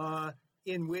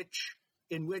 in which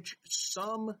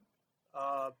some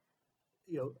of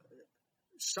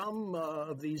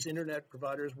these internet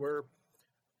providers were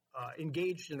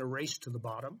engaged in a race to the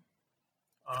bottom,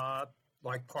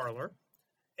 like Parler,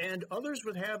 and others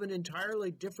would have an entirely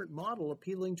different model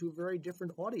appealing to a very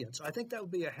different audience. I think that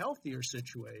would be a healthier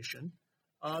situation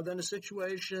than a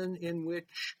situation in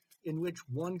which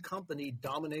one company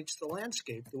dominates the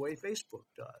landscape the way Facebook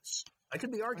does. I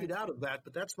could be argued out of that,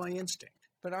 but that's my instinct.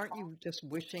 But aren't you just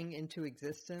wishing into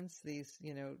existence these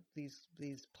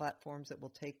platforms that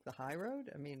will take the high road?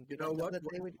 I mean, you know what? That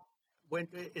they would... When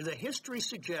the history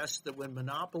suggests that when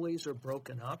monopolies are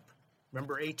broken up,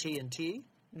 remember AT&T?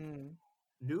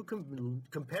 New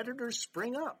competitors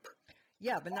spring up.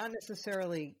 Yeah, but not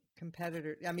necessarily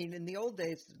competitor. I mean, in the old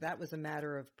days, that was a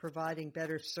matter of providing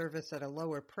better service at a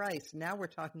lower price. Now we're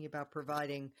talking about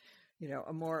providing,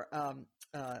 a more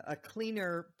a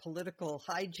cleaner political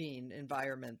hygiene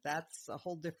environment. That's a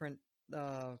whole different.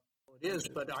 It is,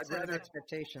 but I'd rather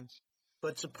expectations.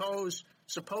 But suppose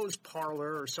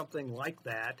Parler or something like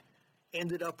that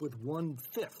ended up with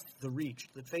 1/5 the reach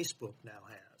that Facebook now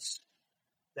has.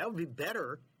 That would be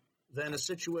better than the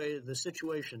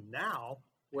situation now,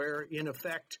 where in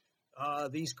effect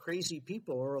these crazy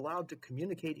people are allowed to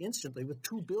communicate instantly with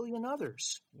 2 billion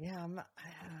others. Yeah,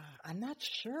 I'm not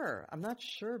sure. I'm not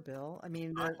sure, Bill. I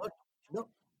mean,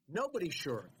 nobody's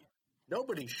sure.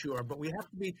 Nobody's sure, but we have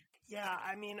to be. Yeah,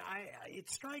 I mean, it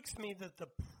strikes me that the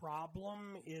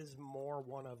problem is more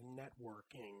one of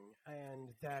networking,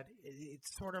 and that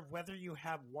it's sort of whether you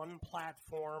have one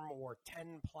platform or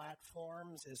 10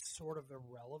 platforms is sort of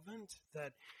irrelevant.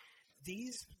 That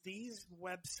these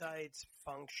websites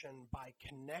function by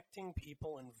connecting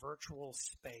people in virtual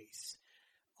space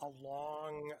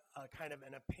along a kind of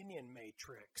an opinion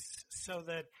matrix, so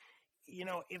that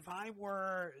if I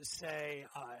were, say,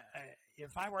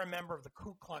 if I were a member of the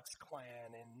Ku Klux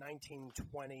Klan in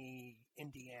 1920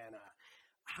 Indiana,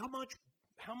 how much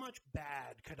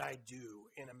bad could I do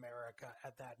in America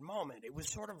at that moment? It was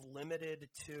sort of limited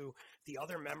to the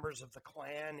other members of the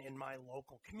Klan in my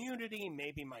local community,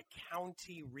 maybe my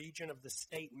county, region of the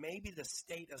state, maybe the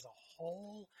state as a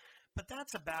whole, but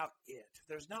that's about it.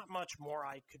 There's not much more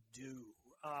I could do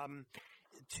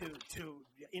to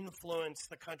influence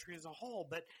the country as a whole.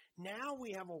 But now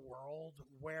we have a world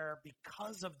where,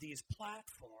 because of these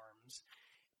platforms,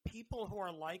 people who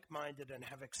are like-minded and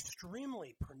have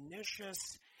extremely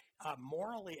pernicious,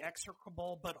 morally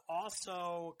execrable, but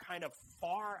also kind of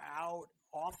far out,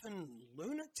 often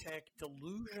lunatic,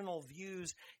 delusional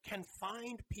views can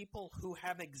find people who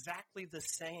have exactly the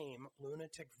same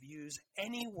lunatic views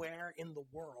anywhere in the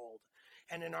world,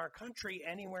 and in our country,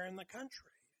 anywhere in the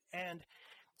country. And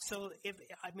so it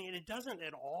doesn't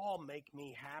at all make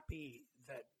me happy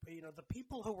that, the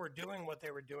people who were doing what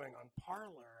they were doing on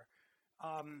Parler,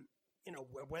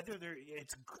 whether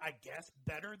it's, I guess,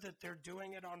 better that they're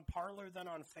doing it on Parler than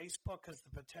on Facebook because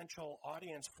the potential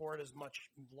audience for it is much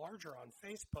larger on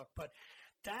Facebook. But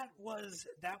that was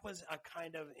a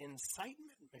kind of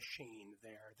incitement machine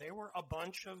there. They were a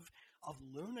bunch of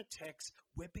lunatics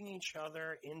whipping each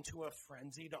other into a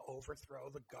frenzy to overthrow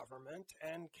the government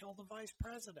and kill the vice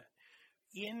president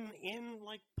in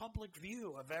like public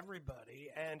view of everybody,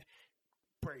 and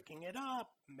breaking it up,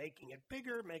 making it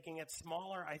bigger, making it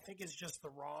smaller, I think is just the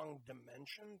wrong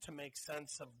dimension to make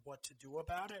sense of what to do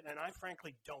about it. And I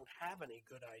frankly don't have any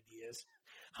good ideas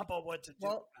about what to do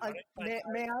about it.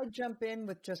 May I jump in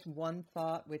with just one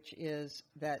thought, which is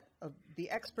that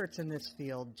the experts in this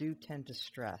field do tend to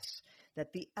stress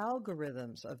that the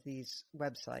algorithms of these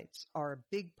websites are a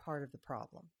big part of the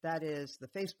problem. That is, the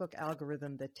Facebook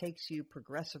algorithm that takes you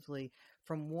progressively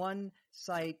from one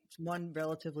site, one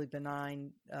relatively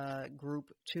benign group,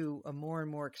 to a more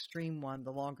and more extreme one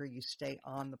the longer you stay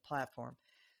on the platform.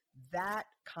 That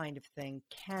kind of thing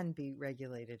can be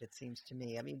regulated, it seems to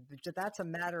me. I mean, that's a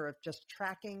matter of just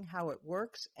tracking how it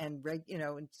works and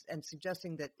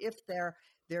suggesting that if their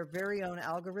very own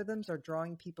algorithms are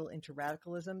drawing people into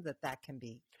radicalism, that can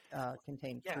be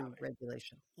contained through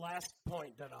regulation. Last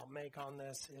point that I'll make on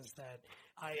this is that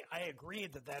I agree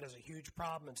that is a huge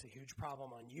problem. It's a huge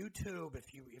problem on YouTube.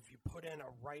 If you put in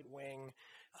a right-wing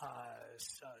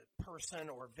person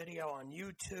or video on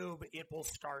YouTube, it will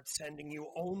start sending you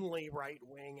only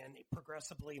right-wing and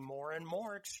progressively more and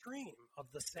more extreme of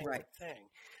the same thing.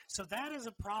 So that is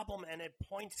a problem, and it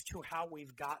points to how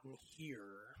we've gotten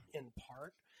here in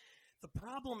part. The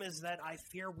problem is that I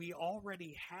fear we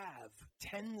already have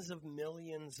tens of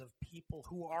millions of people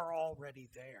who are already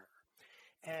there.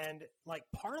 And like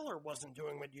Parler wasn't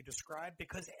doing what you described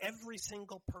because every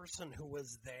single person who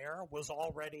was there was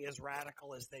already as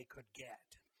radical as they could get.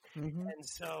 Mm-hmm. And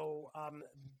so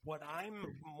what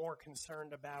I'm more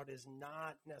concerned about is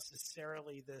not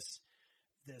necessarily this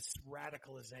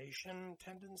radicalization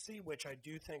tendency, which I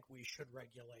do think we should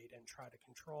regulate and try to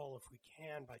control if we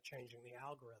can by changing the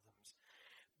algorithms.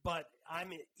 But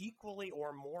I'm equally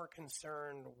or more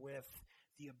concerned with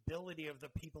the ability of the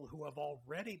people who have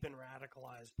already been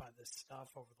radicalized by this stuff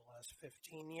over the last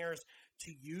 15 years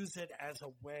to use it as a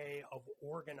way of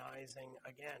organizing,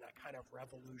 again, a kind of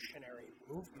revolutionary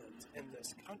movement in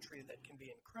this country that can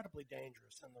be incredibly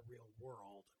dangerous in the real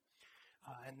world.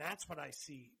 And that's what I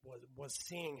was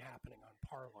seeing happening on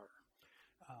Parler.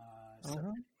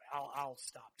 I'll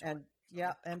stop talking.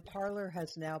 And Parler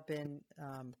has now been,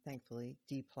 thankfully,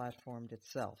 deplatformed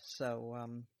itself.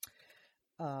 So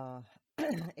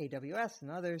AWS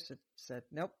and others have said,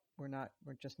 nope, we're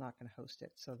just not going to host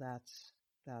it. So that's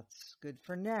good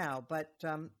for now. But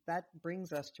that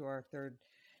brings us to our third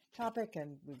topic,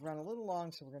 and we've run a little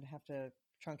long, so we're going to have to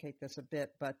truncate this a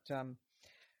bit.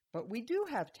 But we do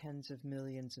have tens of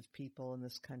millions of people in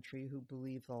this country who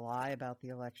believe the lie about the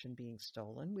election being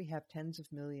stolen. We have tens of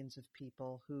millions of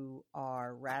people who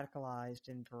are radicalized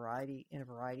in a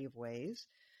variety of ways,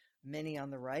 many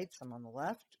on the right, some on the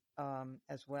left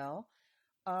as well.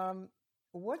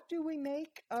 What do we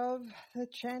make of the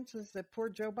chances that poor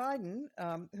Joe Biden,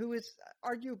 who is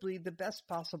arguably the best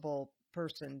possible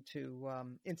person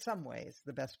to, in some ways,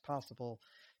 the best possible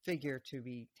figure to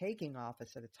be taking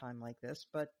office at a time like this,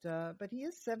 but he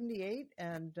is 78,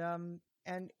 and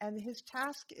his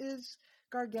task is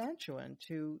gargantuan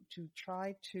to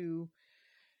try to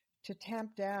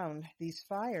tamp down these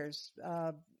fires.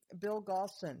 Bill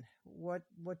Galston,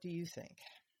 what do you think?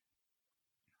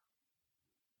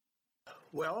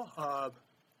 Well,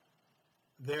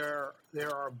 there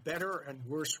are better and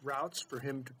worse routes for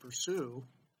him to pursue,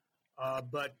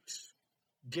 but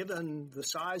given the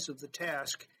size of the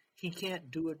task, he can't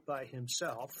do it by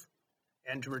himself.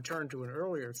 And to return to an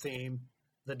earlier theme,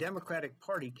 the Democratic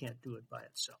Party can't do it by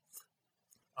itself.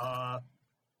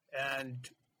 And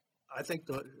I think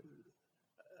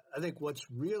what's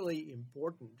really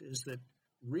important is that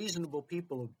reasonable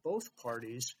people of both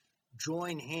parties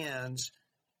join hands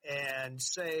and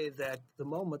say that the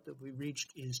moment that we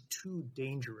reached is too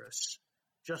dangerous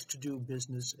just to do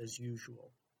business as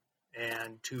usual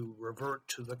and to revert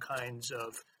to the kinds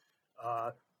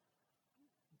of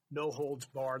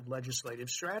no-holds-barred legislative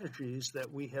strategies that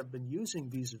we have been using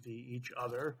vis-a-vis each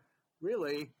other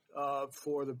really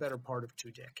for the better part of 2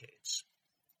 decades.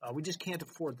 We just can't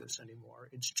afford this anymore.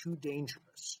 It's too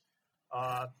dangerous.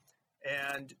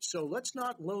 And so let's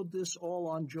not load this all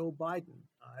on Joe Biden.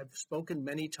 I've spoken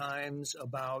many times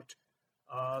about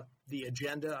the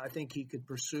agenda I think he could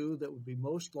pursue that would be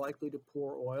most likely to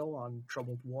pour oil on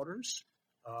troubled waters.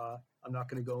 I'm not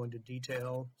going to go into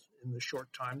detail in the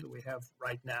short time that we have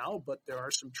right now, but there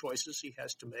are some choices he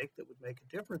has to make that would make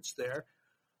a difference there.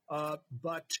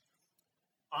 But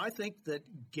I think that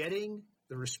getting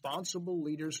the responsible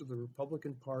leaders of the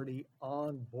Republican Party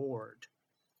on board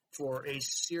for a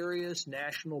serious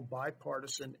national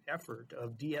bipartisan effort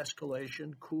of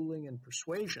de-escalation, cooling, and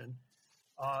persuasion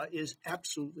is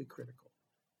absolutely critical.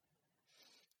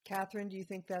 Catherine, do you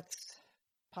think that's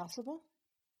possible?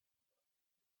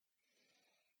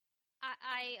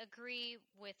 I agree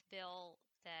with Bill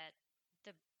that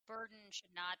the burden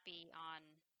should not be on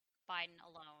Biden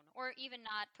alone, or even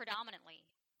not predominantly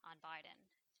on Biden.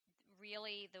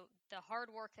 Really, the hard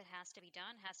work that has to be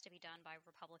done by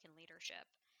Republican leadership.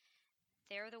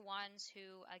 They're the ones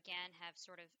who, again, have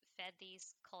sort of fed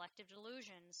these collective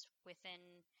delusions within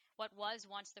what was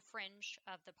once the fringe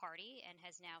of the party and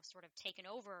has now sort of taken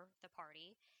over the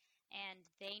party. And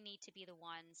they need to be the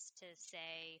ones to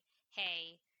say,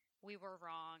 hey, we were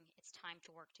wrong. It's time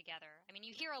to work together. I mean,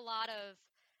 you hear a lot of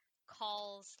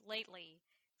calls lately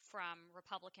from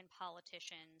Republican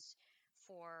politicians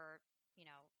for,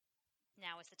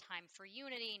 now is the time for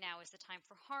unity. Now is the time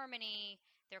for harmony.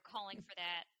 They're calling for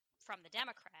that from the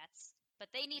Democrats, but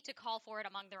they need to call for it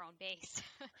among their own base.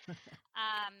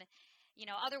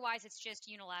 Otherwise it's just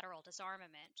unilateral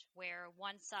disarmament where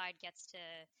one side gets to,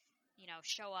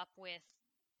 show up with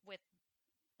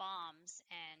bombs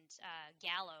and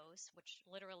gallows, which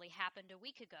literally happened a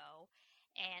week ago,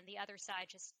 and the other side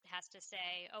just has to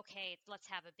say, okay, let's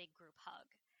have a big group hug.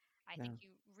 I think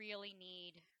you really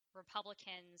need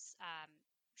Republicans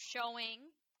showing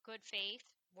good faith,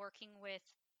 working with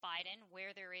Biden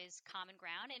where there is common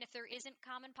ground, and if there isn't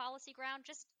common policy ground,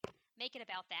 just make it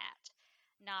about that,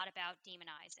 not about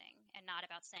demonizing and not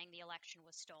about saying the election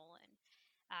was stolen.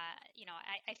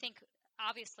 I think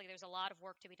obviously there's a lot of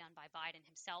work to be done by Biden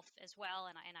himself as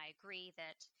well, and I agree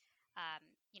that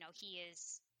he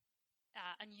is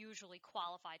unusually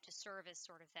qualified to serve as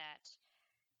sort of that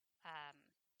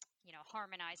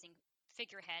harmonizing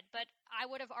figurehead. But I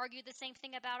would have argued the same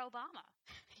thing about Obama.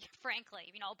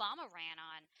 Frankly, Obama ran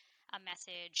on a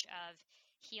message of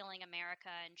healing America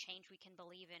and change we can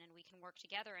believe in and we can work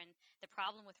together. And the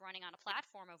problem with running on a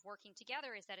platform of working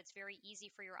together is that it's very easy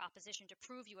for your opposition to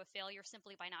prove you a failure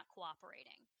simply by not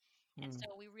cooperating. And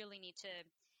so we really need to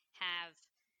have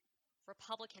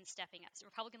Republican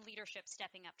leadership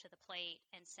stepping up to the plate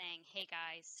and saying, hey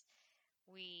guys,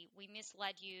 we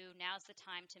misled you. Now's the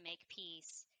time to make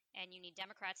peace. And you need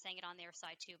Democrats saying it on their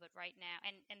side too. But right now,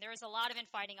 and there is a lot of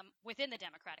infighting within the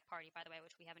Democratic Party, by the way,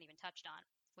 which we haven't even touched on,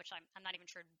 which I'm not even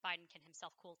sure Biden can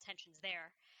himself cool tensions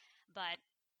there. But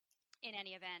in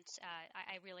any event,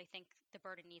 I really think the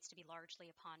burden needs to be largely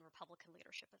upon Republican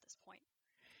leadership at this point.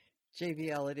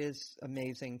 JVL, it is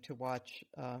amazing to watch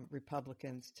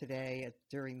Republicans today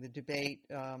during the debate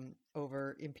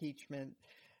over impeachment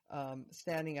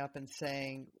standing up and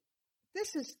saying,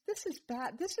 This is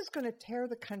bad. This is going to tear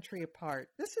the country apart.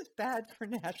 This is bad for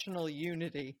national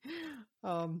unity.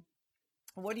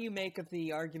 What do you make of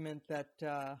the argument that?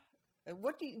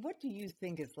 What do you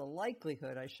think is the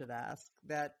likelihood? I should ask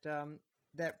that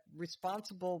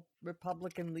responsible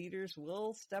Republican leaders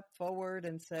will step forward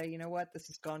and say, you know what, this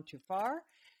has gone too far,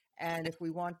 and if we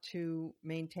want to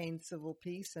maintain civil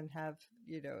peace and have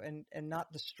and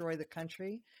not destroy the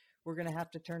country, we're going to have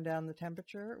to turn down the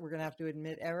temperature. We're going to have to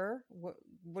admit error. What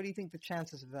do you think the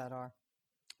chances of that are?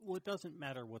 Well, it doesn't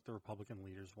matter what the Republican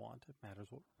leaders want. It matters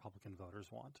what Republican voters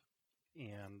want.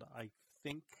 And I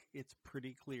think it's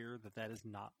pretty clear that that is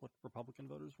not what Republican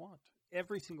voters want.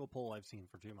 Every single poll I've seen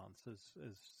for 2 months has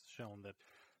shown that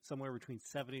somewhere between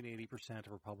 70 and 80%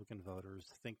 of Republican voters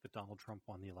think that Donald Trump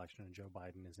won the election and Joe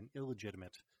Biden is an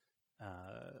illegitimate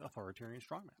authoritarian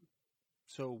strongman.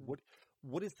 So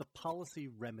what is the policy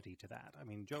remedy to that? I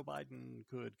mean, Joe Biden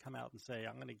could come out and say,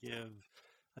 I'm going to give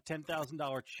a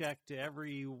 $10,000 check to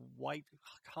every white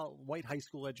high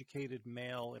school educated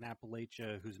male in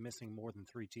Appalachia who's missing more than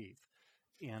 3 teeth.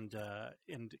 And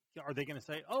are they going to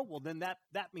say, oh, well, then that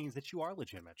means that you are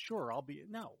legitimate? Sure, I'll be.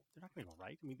 No, they're not going to go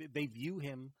right. I mean, they view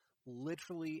him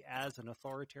literally as an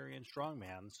authoritarian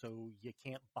strongman, so you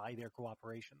can't buy their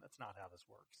cooperation. That's not how this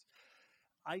works.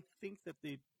 I think that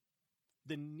the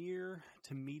near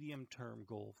to medium term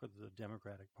goal for the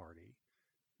Democratic Party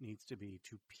needs to be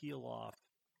to peel off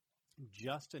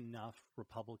just enough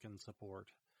Republican support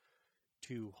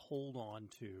to hold on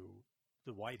to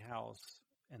the White House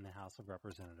and the House of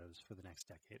Representatives for the next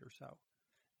decade or so,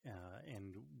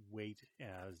 and wait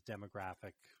as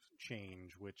demographic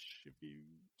change, which if you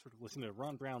sort of listen to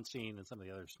Ron Brownstein and some of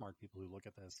the other smart people who look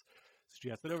at this,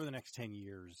 suggest that over the next 10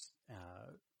 years,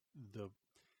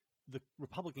 the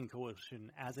Republican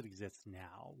coalition as it exists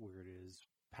now, where it is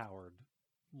powered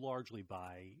largely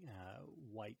by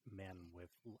white men with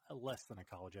less than a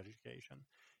college education,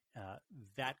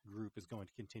 that group is going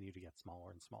to continue to get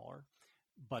smaller and smaller.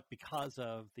 But because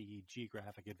of the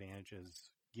geographic advantages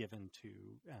given to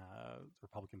the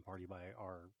Republican Party by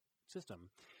our system,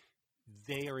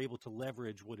 they are able to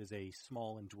leverage what is a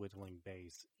small and dwindling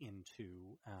base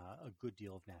into a good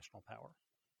deal of national power.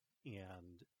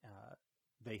 And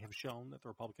they have shown that the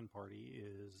Republican Party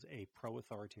is a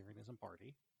pro-authoritarianism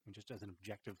party, just as an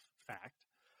objective fact.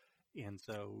 And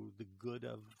so the good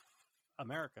of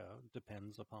America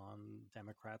depends upon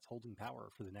Democrats holding power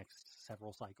for the next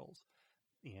several cycles.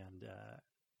 And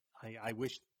I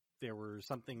wish there were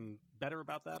something better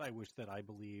about that. I wish that I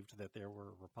believed that there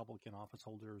were Republican office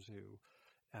holders who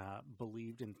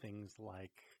believed in things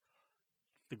like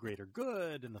the greater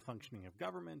good and the functioning of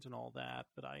government and all that.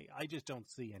 But I just don't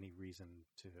see any reason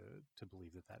to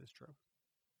believe that that is true.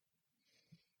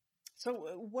 So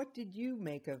what did you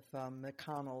make of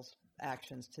McConnell's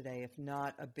actions today, if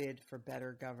not a bid for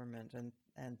better government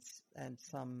and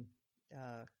some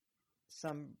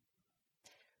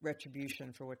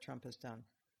retribution for what Trump has done?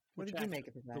 What did you make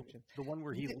of his actions? The one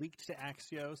where he leaked to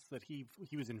Axios that he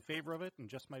was in favor of it and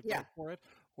just might vote for it,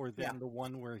 or then the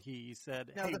one where he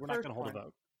said, "Hey, we're not going to hold a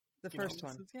vote." The first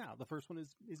one, the first one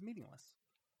is meaningless.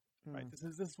 Right.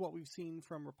 This is what we've seen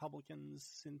from Republicans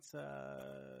since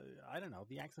I don't know,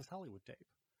 the Access Hollywood tape.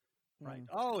 Right.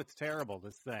 Oh, it's terrible,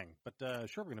 this thing, but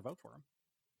sure, we're going to vote for him.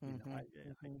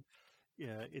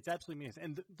 It's absolutely meaningless,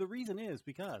 and the reason is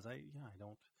because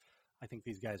I think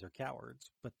these guys are cowards,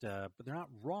 but they're not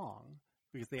wrong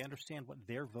because they understand what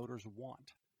their voters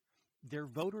want. Their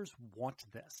voters want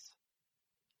this.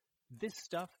 This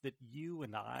stuff that you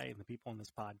and I and the people on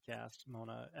this podcast,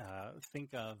 Mona, think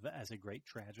of as a great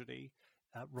tragedy,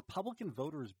 Republican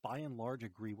voters by and large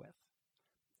agree with.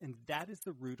 And that is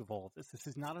the root of all of this. This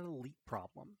is not an elite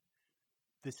problem.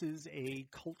 This is a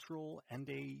cultural and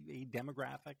a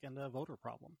demographic and a voter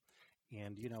problem.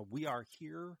 And, we are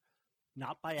here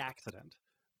not by accident,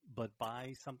 but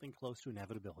by something close to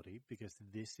inevitability, because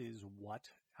this is what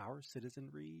our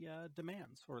citizenry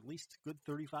demands, or at least good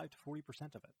 35 to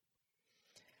 40% of it.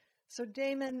 So,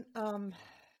 Damon,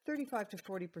 35 to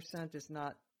 40% is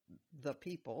not the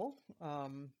people.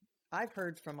 I've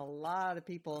heard from a lot of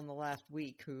people in the last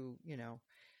week who,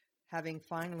 having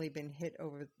finally been hit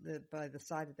by the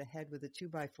side of the head with a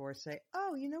 2x4, say,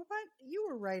 "Oh, you know what? You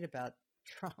were right about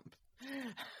Trump."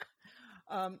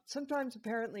 Sometimes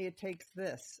apparently it takes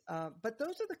this, but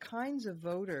those are the kinds of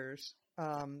voters,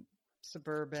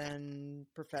 suburban,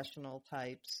 professional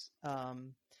types,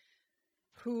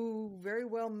 who very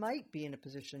well might be in a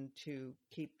position to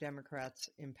keep Democrats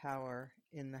in power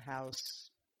in the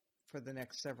House for the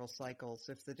next several cycles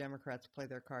if the Democrats play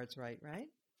their cards right?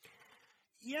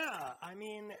 Yeah, I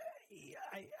mean,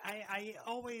 I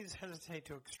always hesitate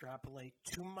to extrapolate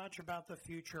too much about the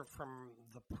future from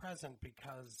the present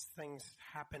because things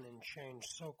happen and change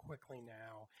so quickly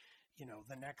now.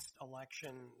 The next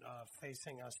election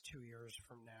facing us 2 years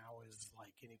from now is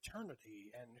like an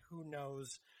eternity, and who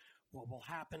knows what will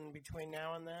happen between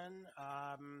now and then.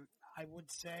 I would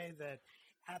say that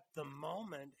at the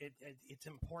moment, it's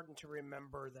important to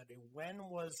remember that when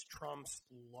was Trump's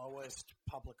lowest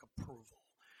public approval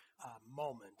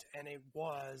moment? And it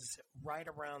was right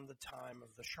around the time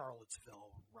of the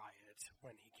Charlottesville riot,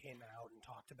 when he came out and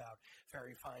talked about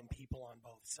very fine people on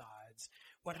both sides.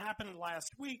 What happened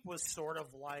last week was sort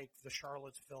of like the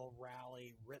Charlottesville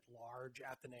rally writ large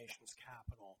at the nation's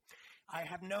capital. I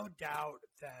have no doubt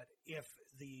that if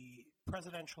the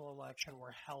presidential election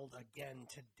were held again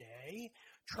today,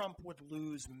 Trump would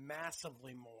lose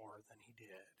massively more than he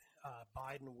did.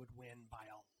 Biden would win by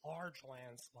a large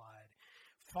landslide,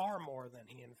 far more than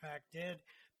he in fact did,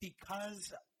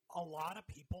 because a lot of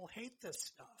people hate this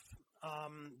stuff.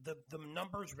 The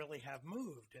numbers really have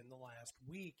moved in the last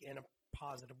week in a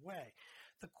positive way.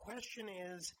 The question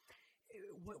is,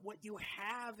 what you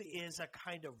have is a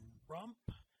kind of rump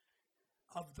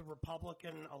of the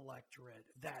Republican electorate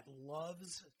that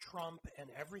loves Trump and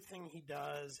everything he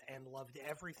does and loved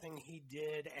everything he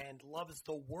did and loves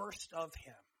the worst of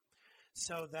him,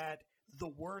 so that the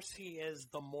worse he is,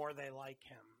 the more they like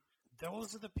him.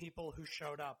 Those are the people who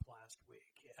showed up last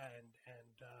week and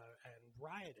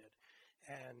rioted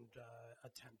and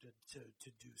attempted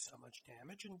to do so much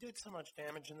damage and did so much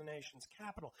damage in the nation's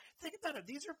capital. Think about it.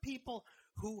 These are people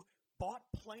who bought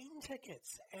plane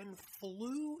tickets and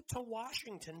flew to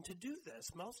Washington to do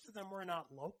this. Most of them were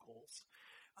not locals.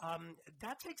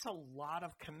 That takes a lot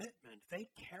of commitment. They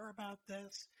care about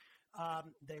this.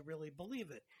 They really believe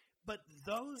it. But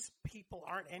those people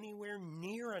aren't anywhere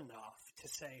near enough to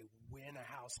say win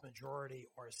a House majority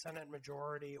or a Senate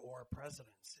majority or a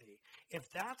presidency.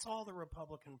 If that's all the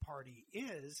Republican Party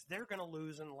is, they're going to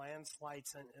lose in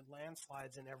landslides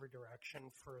in every direction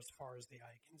for as far as the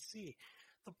eye can see.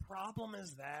 The problem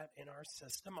is that in our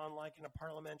system, unlike in a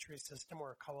parliamentary system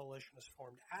where a coalition is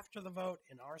formed after the vote,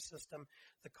 in our system,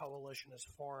 the coalition is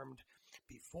formed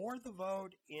before the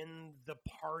vote in the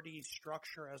party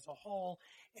structure as a whole.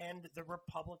 And the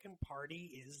Republican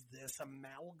Party is this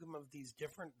amalgam of these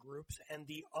different groups, and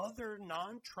the other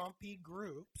non-Trumpy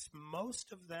groups,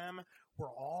 most of them were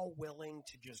all willing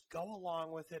to just go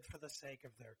along with it for the sake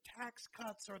of their tax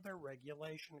cuts or their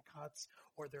regulation cuts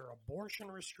or their abortion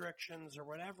restrictions or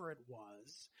whatever it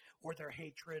was, or their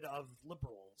hatred of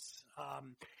liberals.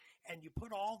 And you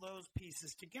put all those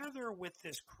pieces together with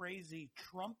this crazy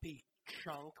Trumpy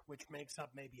chunk, which makes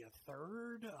up maybe a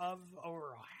third of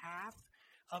or a half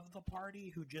of the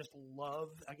party who just love,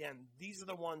 again, these are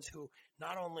the ones who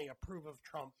not only approve of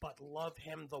Trump, but love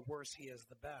him. The worse he is,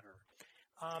 the better.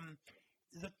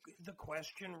 The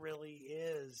question really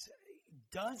is,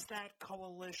 does that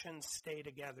coalition stay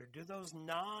together? Do those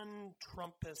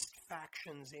non-Trumpist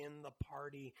factions in the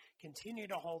party continue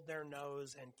to hold their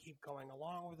nose and keep going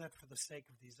along with it for the sake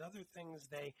of these other things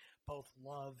they both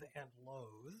love and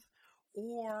loathe?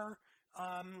 Or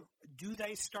do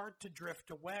they start to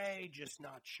drift away, just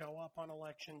not show up on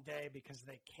election day because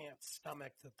they can't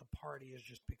stomach that the party is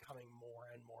just becoming more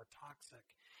and more toxic?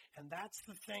 And that's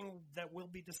the thing that will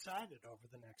be decided over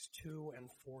the next 2 and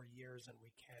 4 years, and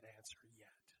we can't answer yet.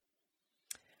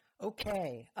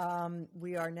 Okay,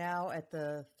 we are now at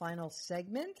the final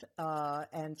segment,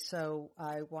 and so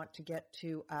I want to get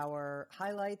to our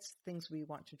highlights, things we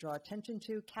want to draw attention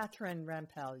to. Catherine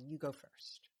Rampell, you go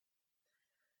first.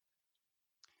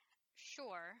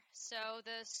 Sure. So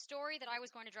the story that I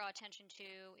was going to draw attention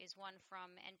to is one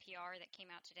from NPR that came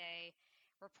out today,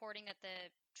 reporting that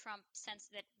the Trump's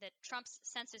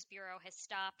Census Bureau has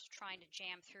stopped trying to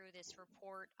jam through this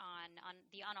report on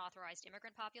the unauthorized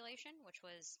immigrant population, which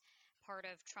was part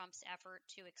of Trump's effort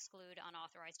to exclude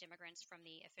unauthorized immigrants from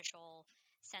the official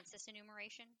census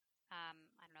enumeration.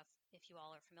 I don't know if you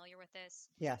all are familiar with this.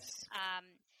 Yes.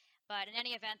 But in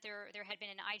any event, there had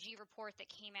been an IG report that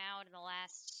came out in the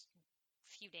last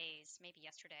few days, maybe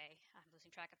yesterday, I'm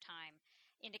losing track of time,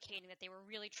 indicating that they were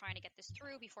really trying to get this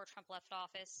through before Trump left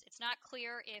office. It's not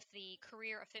clear if the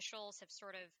career officials have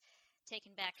sort of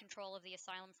taken back control of the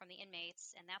asylum from the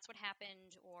inmates, and that's what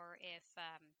happened, or if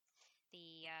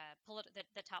the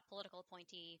top political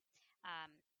appointee,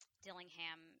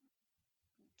 Dillingham,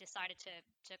 decided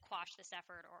to quash this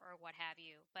effort or what have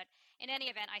you. But in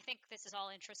any event, I think this is all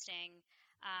interesting.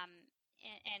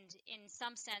 And in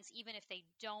some sense, even if they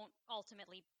don't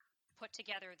ultimately put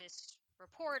together this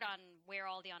report on where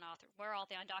all the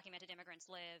undocumented immigrants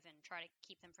live and try to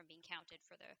keep them from being counted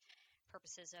for the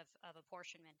purposes of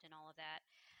apportionment and all of that,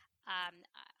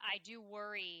 I do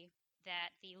worry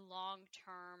that the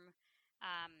long-term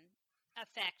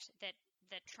effect that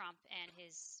Trump and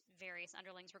his various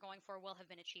underlings were going for will have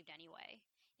been achieved anyway,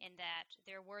 in that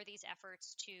there were these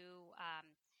efforts to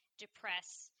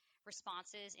depress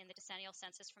responses in the decennial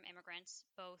census from immigrants,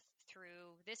 both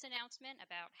through this announcement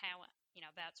about how,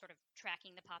 about sort of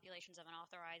tracking the populations of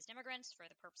unauthorized immigrants for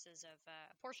the purposes of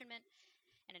apportionment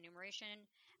and enumeration,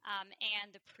 and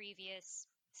the previous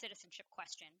citizenship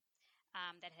question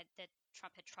that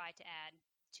Trump had tried to add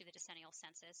to the decennial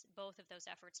census. Both of those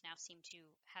efforts now seem to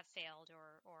have failed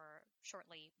or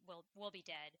shortly will be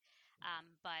dead.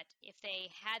 But if they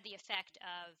had the effect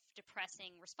of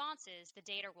depressing responses, the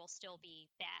data will still be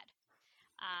bad.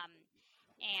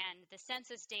 And the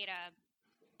census data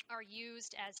are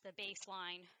used as the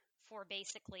baseline for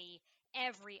basically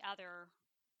every other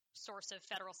source of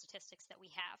federal statistics that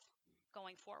we have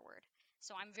going forward.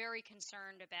 So I'm very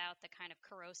concerned about the kind of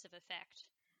corrosive effect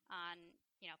on,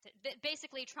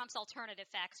 basically Trump's alternative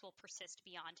facts will persist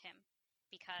beyond him,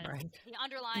 because the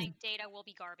underlying data will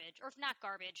be garbage, or if not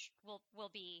garbage,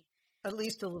 will be at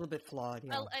least a little bit flawed.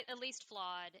 Yeah. At least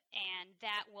flawed, and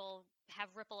that will have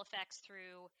ripple effects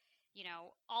through,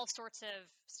 all sorts of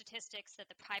statistics that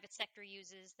the private sector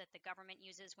uses, that the government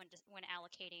uses when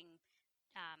allocating,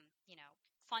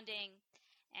 funding,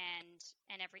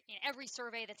 and every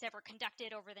survey that's ever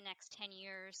conducted over the next 10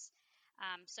 years.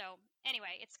 So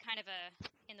anyway, it's kind of a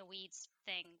in the weeds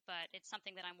thing, but it's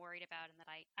something that I'm worried about and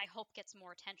that I hope gets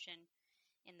more attention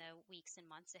in the weeks and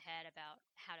months ahead about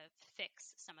how to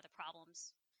fix some of the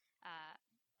problems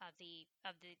of the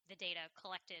data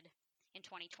collected in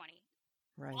 2020.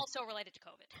 Right. Also related to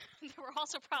COVID. There were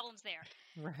also problems there,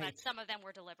 right. but some of them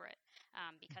were deliberate.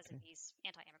 because of these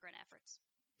anti-immigrant efforts.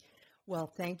 Well,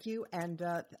 thank you. And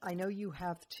I know you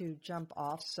have to jump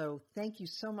off, so thank you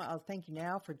so much. I'll thank you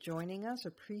now for joining us.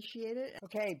 Appreciate it.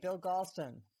 Okay, Bill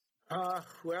Galston.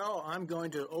 Well, I'm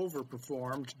going to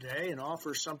overperform today and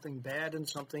offer something bad and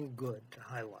something good to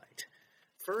highlight.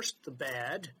 First, the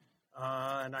bad,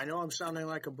 and I know I'm sounding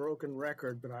like a broken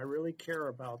record, but I really care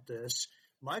about this.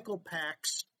 Michael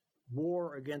Pack's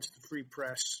war against the free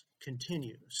press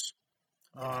continues.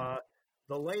 The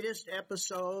latest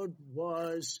episode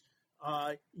was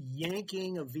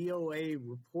yanking a VOA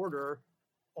reporter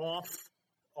off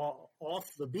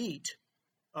the beat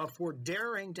for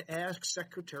daring to ask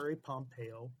Secretary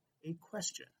Pompeo a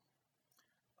question.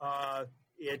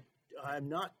 I'm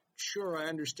not sure I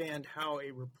understand how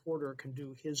a reporter can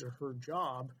do his or her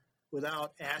job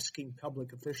without asking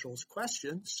public officials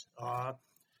questions,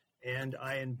 and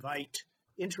I invite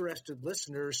interested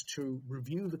listeners to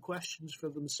review the questions for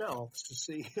themselves to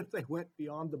see if they went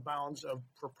beyond the bounds of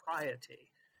propriety.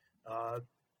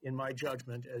 In my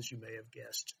judgment, as you may have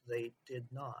guessed, they did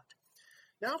not.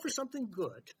 Now for something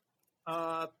good.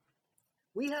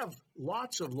 We have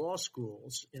lots of law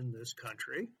schools in this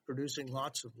country, producing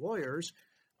lots of lawyers.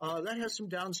 That has some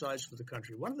downsides for the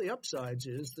country. One of the upsides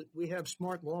is that we have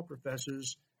smart law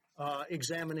professors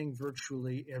examining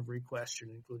virtually every question,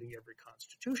 including every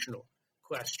constitutional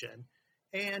question.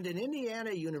 And an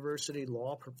Indiana University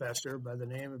law professor by the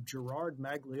name of Gerard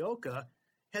Maglioka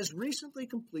has recently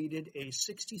completed a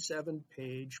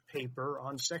 67-page paper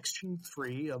on Section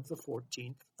 3 of the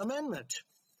 14th Amendment.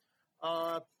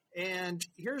 And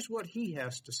here's what he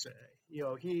has to say.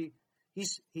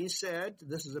 He said,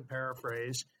 this is a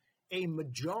paraphrase, a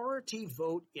majority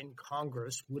vote in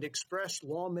Congress would express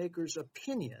lawmakers'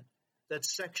 opinion that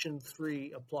Section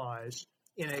 3 applies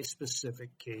in a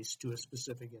specific case to a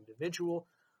specific individual.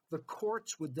 The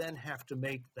courts would then have to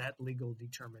make that legal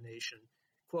determination.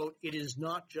 Quote, it is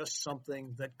not just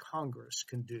something that Congress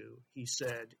can do, he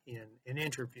said in an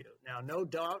interview. Now, no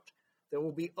doubt there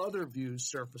will be other views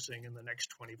surfacing in the next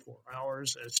 24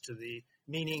 hours as to the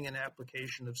meaning and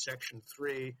application of Section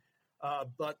 3,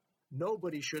 but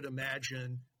nobody should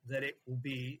imagine that it will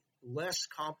be less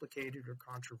complicated or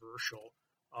controversial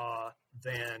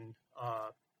than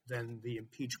the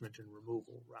impeachment and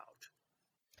removal route.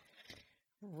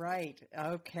 Right.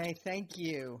 Okay. Thank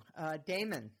you.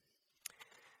 Damon.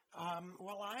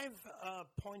 Well, I've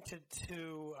pointed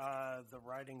to the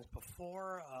writings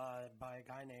before by a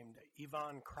guy named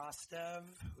Ivan Krastev,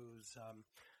 who's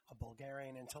a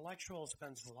Bulgarian intellectual,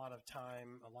 spends a lot of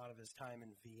his time in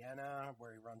Vienna,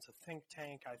 where he runs a think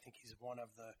tank. I think he's one of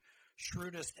the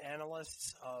shrewdest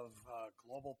analysts of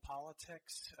global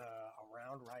politics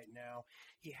around right now.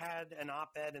 He had an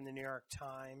op-ed in the New York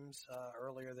Times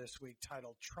earlier this week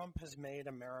titled, "Trump has made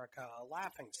America a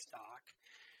laughingstock."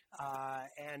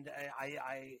 And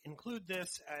I include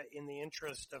this in the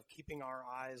interest of keeping our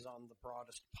eyes on the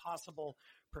broadest possible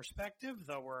perspective,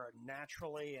 though we're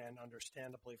naturally and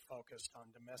understandably focused on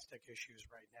domestic issues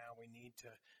right now. We need to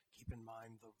keep in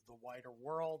mind the wider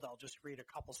world. I'll just read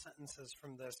a couple sentences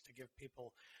from this to give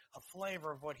people a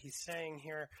flavor of what he's saying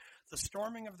here. The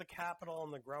storming of the Capitol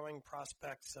and the growing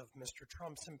prospects of Mr.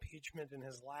 Trump's impeachment in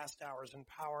his last hours in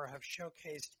power have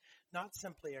showcased not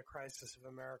simply a crisis of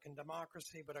American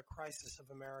democracy, but a crisis of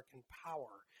American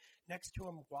power. Next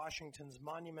to Washington's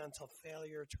monumental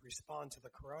failure to respond to the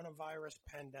coronavirus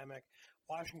pandemic,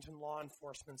 Washington law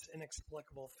enforcement's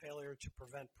inexplicable failure to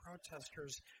prevent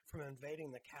protesters from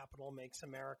invading the Capitol makes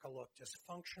America look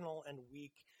dysfunctional and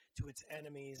weak to its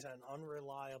enemies and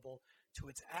unreliable to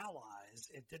its allies.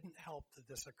 It didn't help that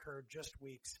this occurred just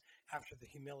weeks after the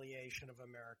humiliation of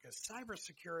America's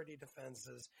cybersecurity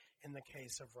defenses in the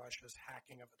case of Russia's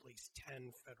hacking of at least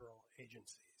 10 federal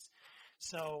agencies.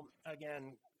 So,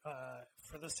 again,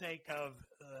 for the sake of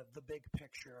the big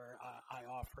picture, I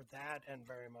offer that and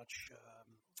very much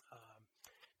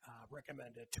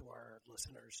recommend it to our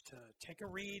listeners to take a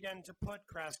read and to put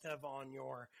Krastev on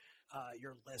your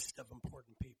list of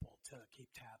important people to keep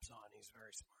tabs on. He's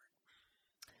very smart.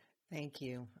 Thank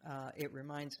you. It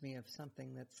reminds me of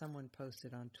something that someone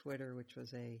posted on Twitter, which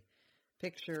was a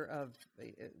picture of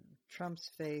Trump's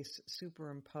face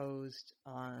superimposed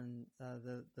on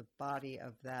the body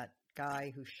of that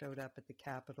guy who showed up at the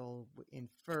Capitol in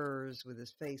furs with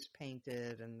his face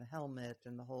painted and the helmet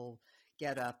and the whole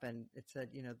get up. And it said,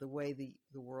 the way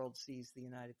the world sees the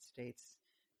United States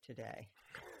today.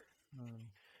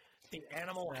 The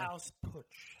Animal House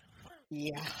Putsch.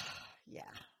 Yeah.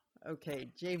 Okay,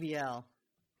 JVL.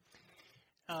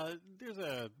 There's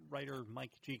a writer,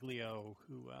 Mike Giglio,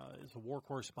 who is a war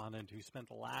correspondent who spent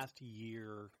the last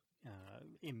year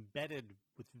embedded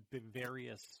with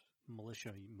various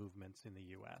militia movements in the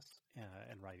U.S.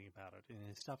 And writing about it. And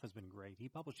his stuff has been great. He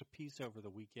published a piece over the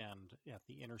weekend at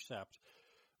The Intercept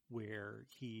where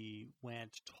he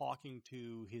went talking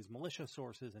to his militia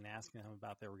sources and asking them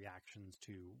about their reactions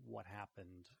to what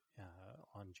happened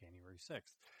on January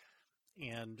 6th.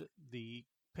 And the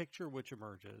picture which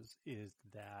emerges is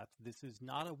that this is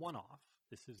not a one-off.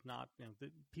 This is not,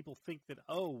 people think that,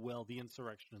 oh, well, the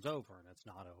insurrection is over, and it's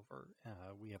not over.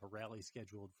 We have a rally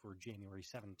scheduled for January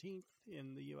 17th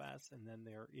in the U.S., and then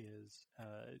there is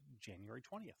January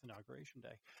 20th, Inauguration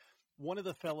Day. One of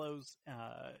the fellows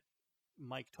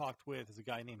Mike talked with is a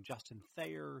guy named Justin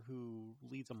Thayer, who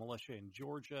leads a militia in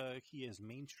Georgia. He is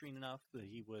mainstream enough that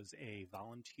he was a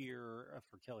volunteer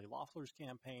for Kelly Loeffler's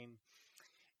campaign.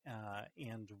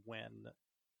 And when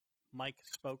Mike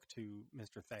spoke to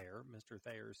Mr.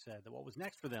 Thayer said that what was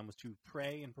next for them was to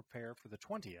pray and prepare for the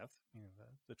 20th,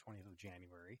 the 20th of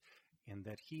January, and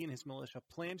that he and his militia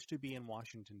planned to be in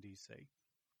Washington, D.C.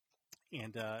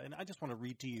 And I just want to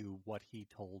read to you what he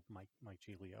told Mike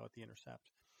Giglio at The Intercept.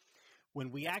 When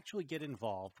we actually get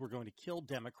involved, we're going to kill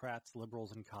Democrats,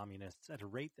 liberals, and communists at a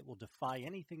rate that will defy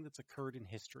anything that's occurred in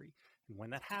history. And when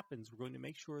that happens, we're going to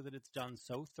make sure that it's done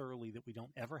so thoroughly that we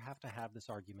don't ever have to have this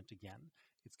argument again.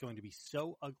 It's going to be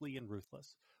so ugly and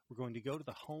ruthless. We're going to go to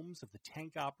the homes of the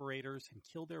tank operators and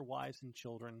kill their wives and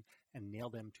children and nail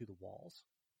them to the walls.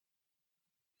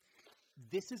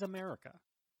 This is America.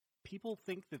 People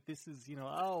think that this is,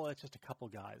 it's just a couple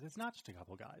guys. It's not just a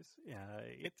couple guys.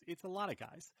 It's a lot of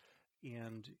guys.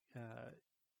 And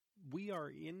we are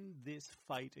in this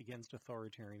fight against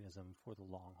authoritarianism for the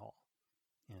long haul.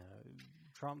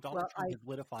 Donald Trump has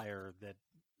lit a fire that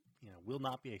will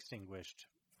not be extinguished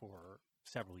for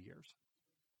several years.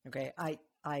 Okay,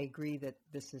 I agree that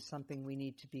this is something we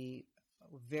need to be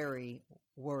very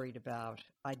worried about.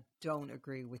 I don't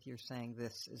agree with your saying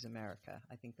this is America.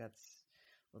 I think that's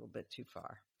a little bit too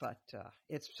far. But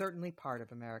it's certainly part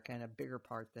of America and a bigger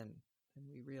part than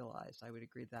we realize. I would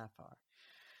agree that far.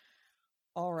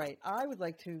 All right. I would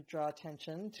like to draw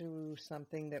attention to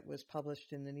something that was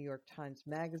published in the New York Times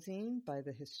Magazine by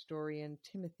the historian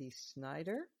Timothy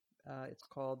Snyder. It's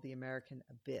called The American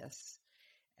Abyss,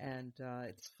 and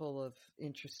it's full of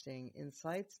interesting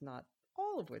insights, not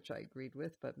all of which I agreed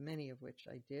with, but many of which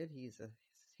I did. He's a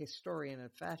historian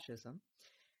of fascism.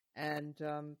 And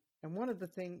one of the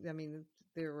things,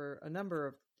 there were a number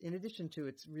of, in addition to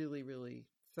its really, really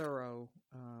thorough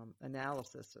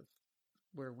analysis of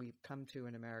where we've come to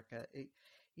in America,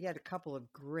 he had a couple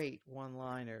of great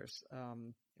one-liners.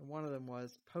 And one of them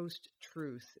was,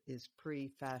 post-truth is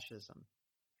pre-fascism.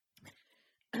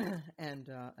 And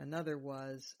another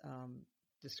was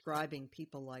describing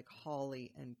people like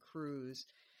Hawley and Cruz.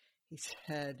 He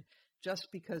said, just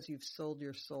because you've sold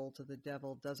your soul to the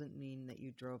devil doesn't mean that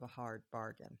you drove a hard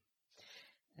bargain.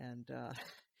 And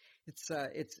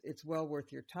it's well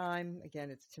worth your time. Again,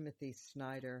 it's Timothy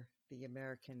Snyder, The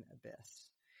American Abyss.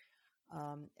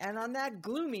 And on that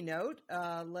gloomy note,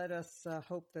 let us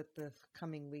hope that the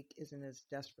coming week isn't as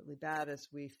desperately bad as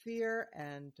we fear,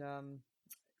 and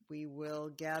we will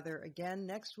gather again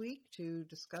next week to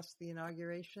discuss the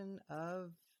inauguration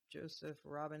of Joseph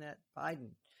Robinette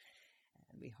Biden.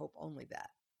 And we hope only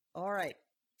that. All right.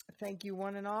 Thank you,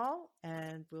 one and all,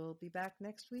 and we'll be back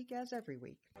next week as every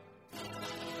week.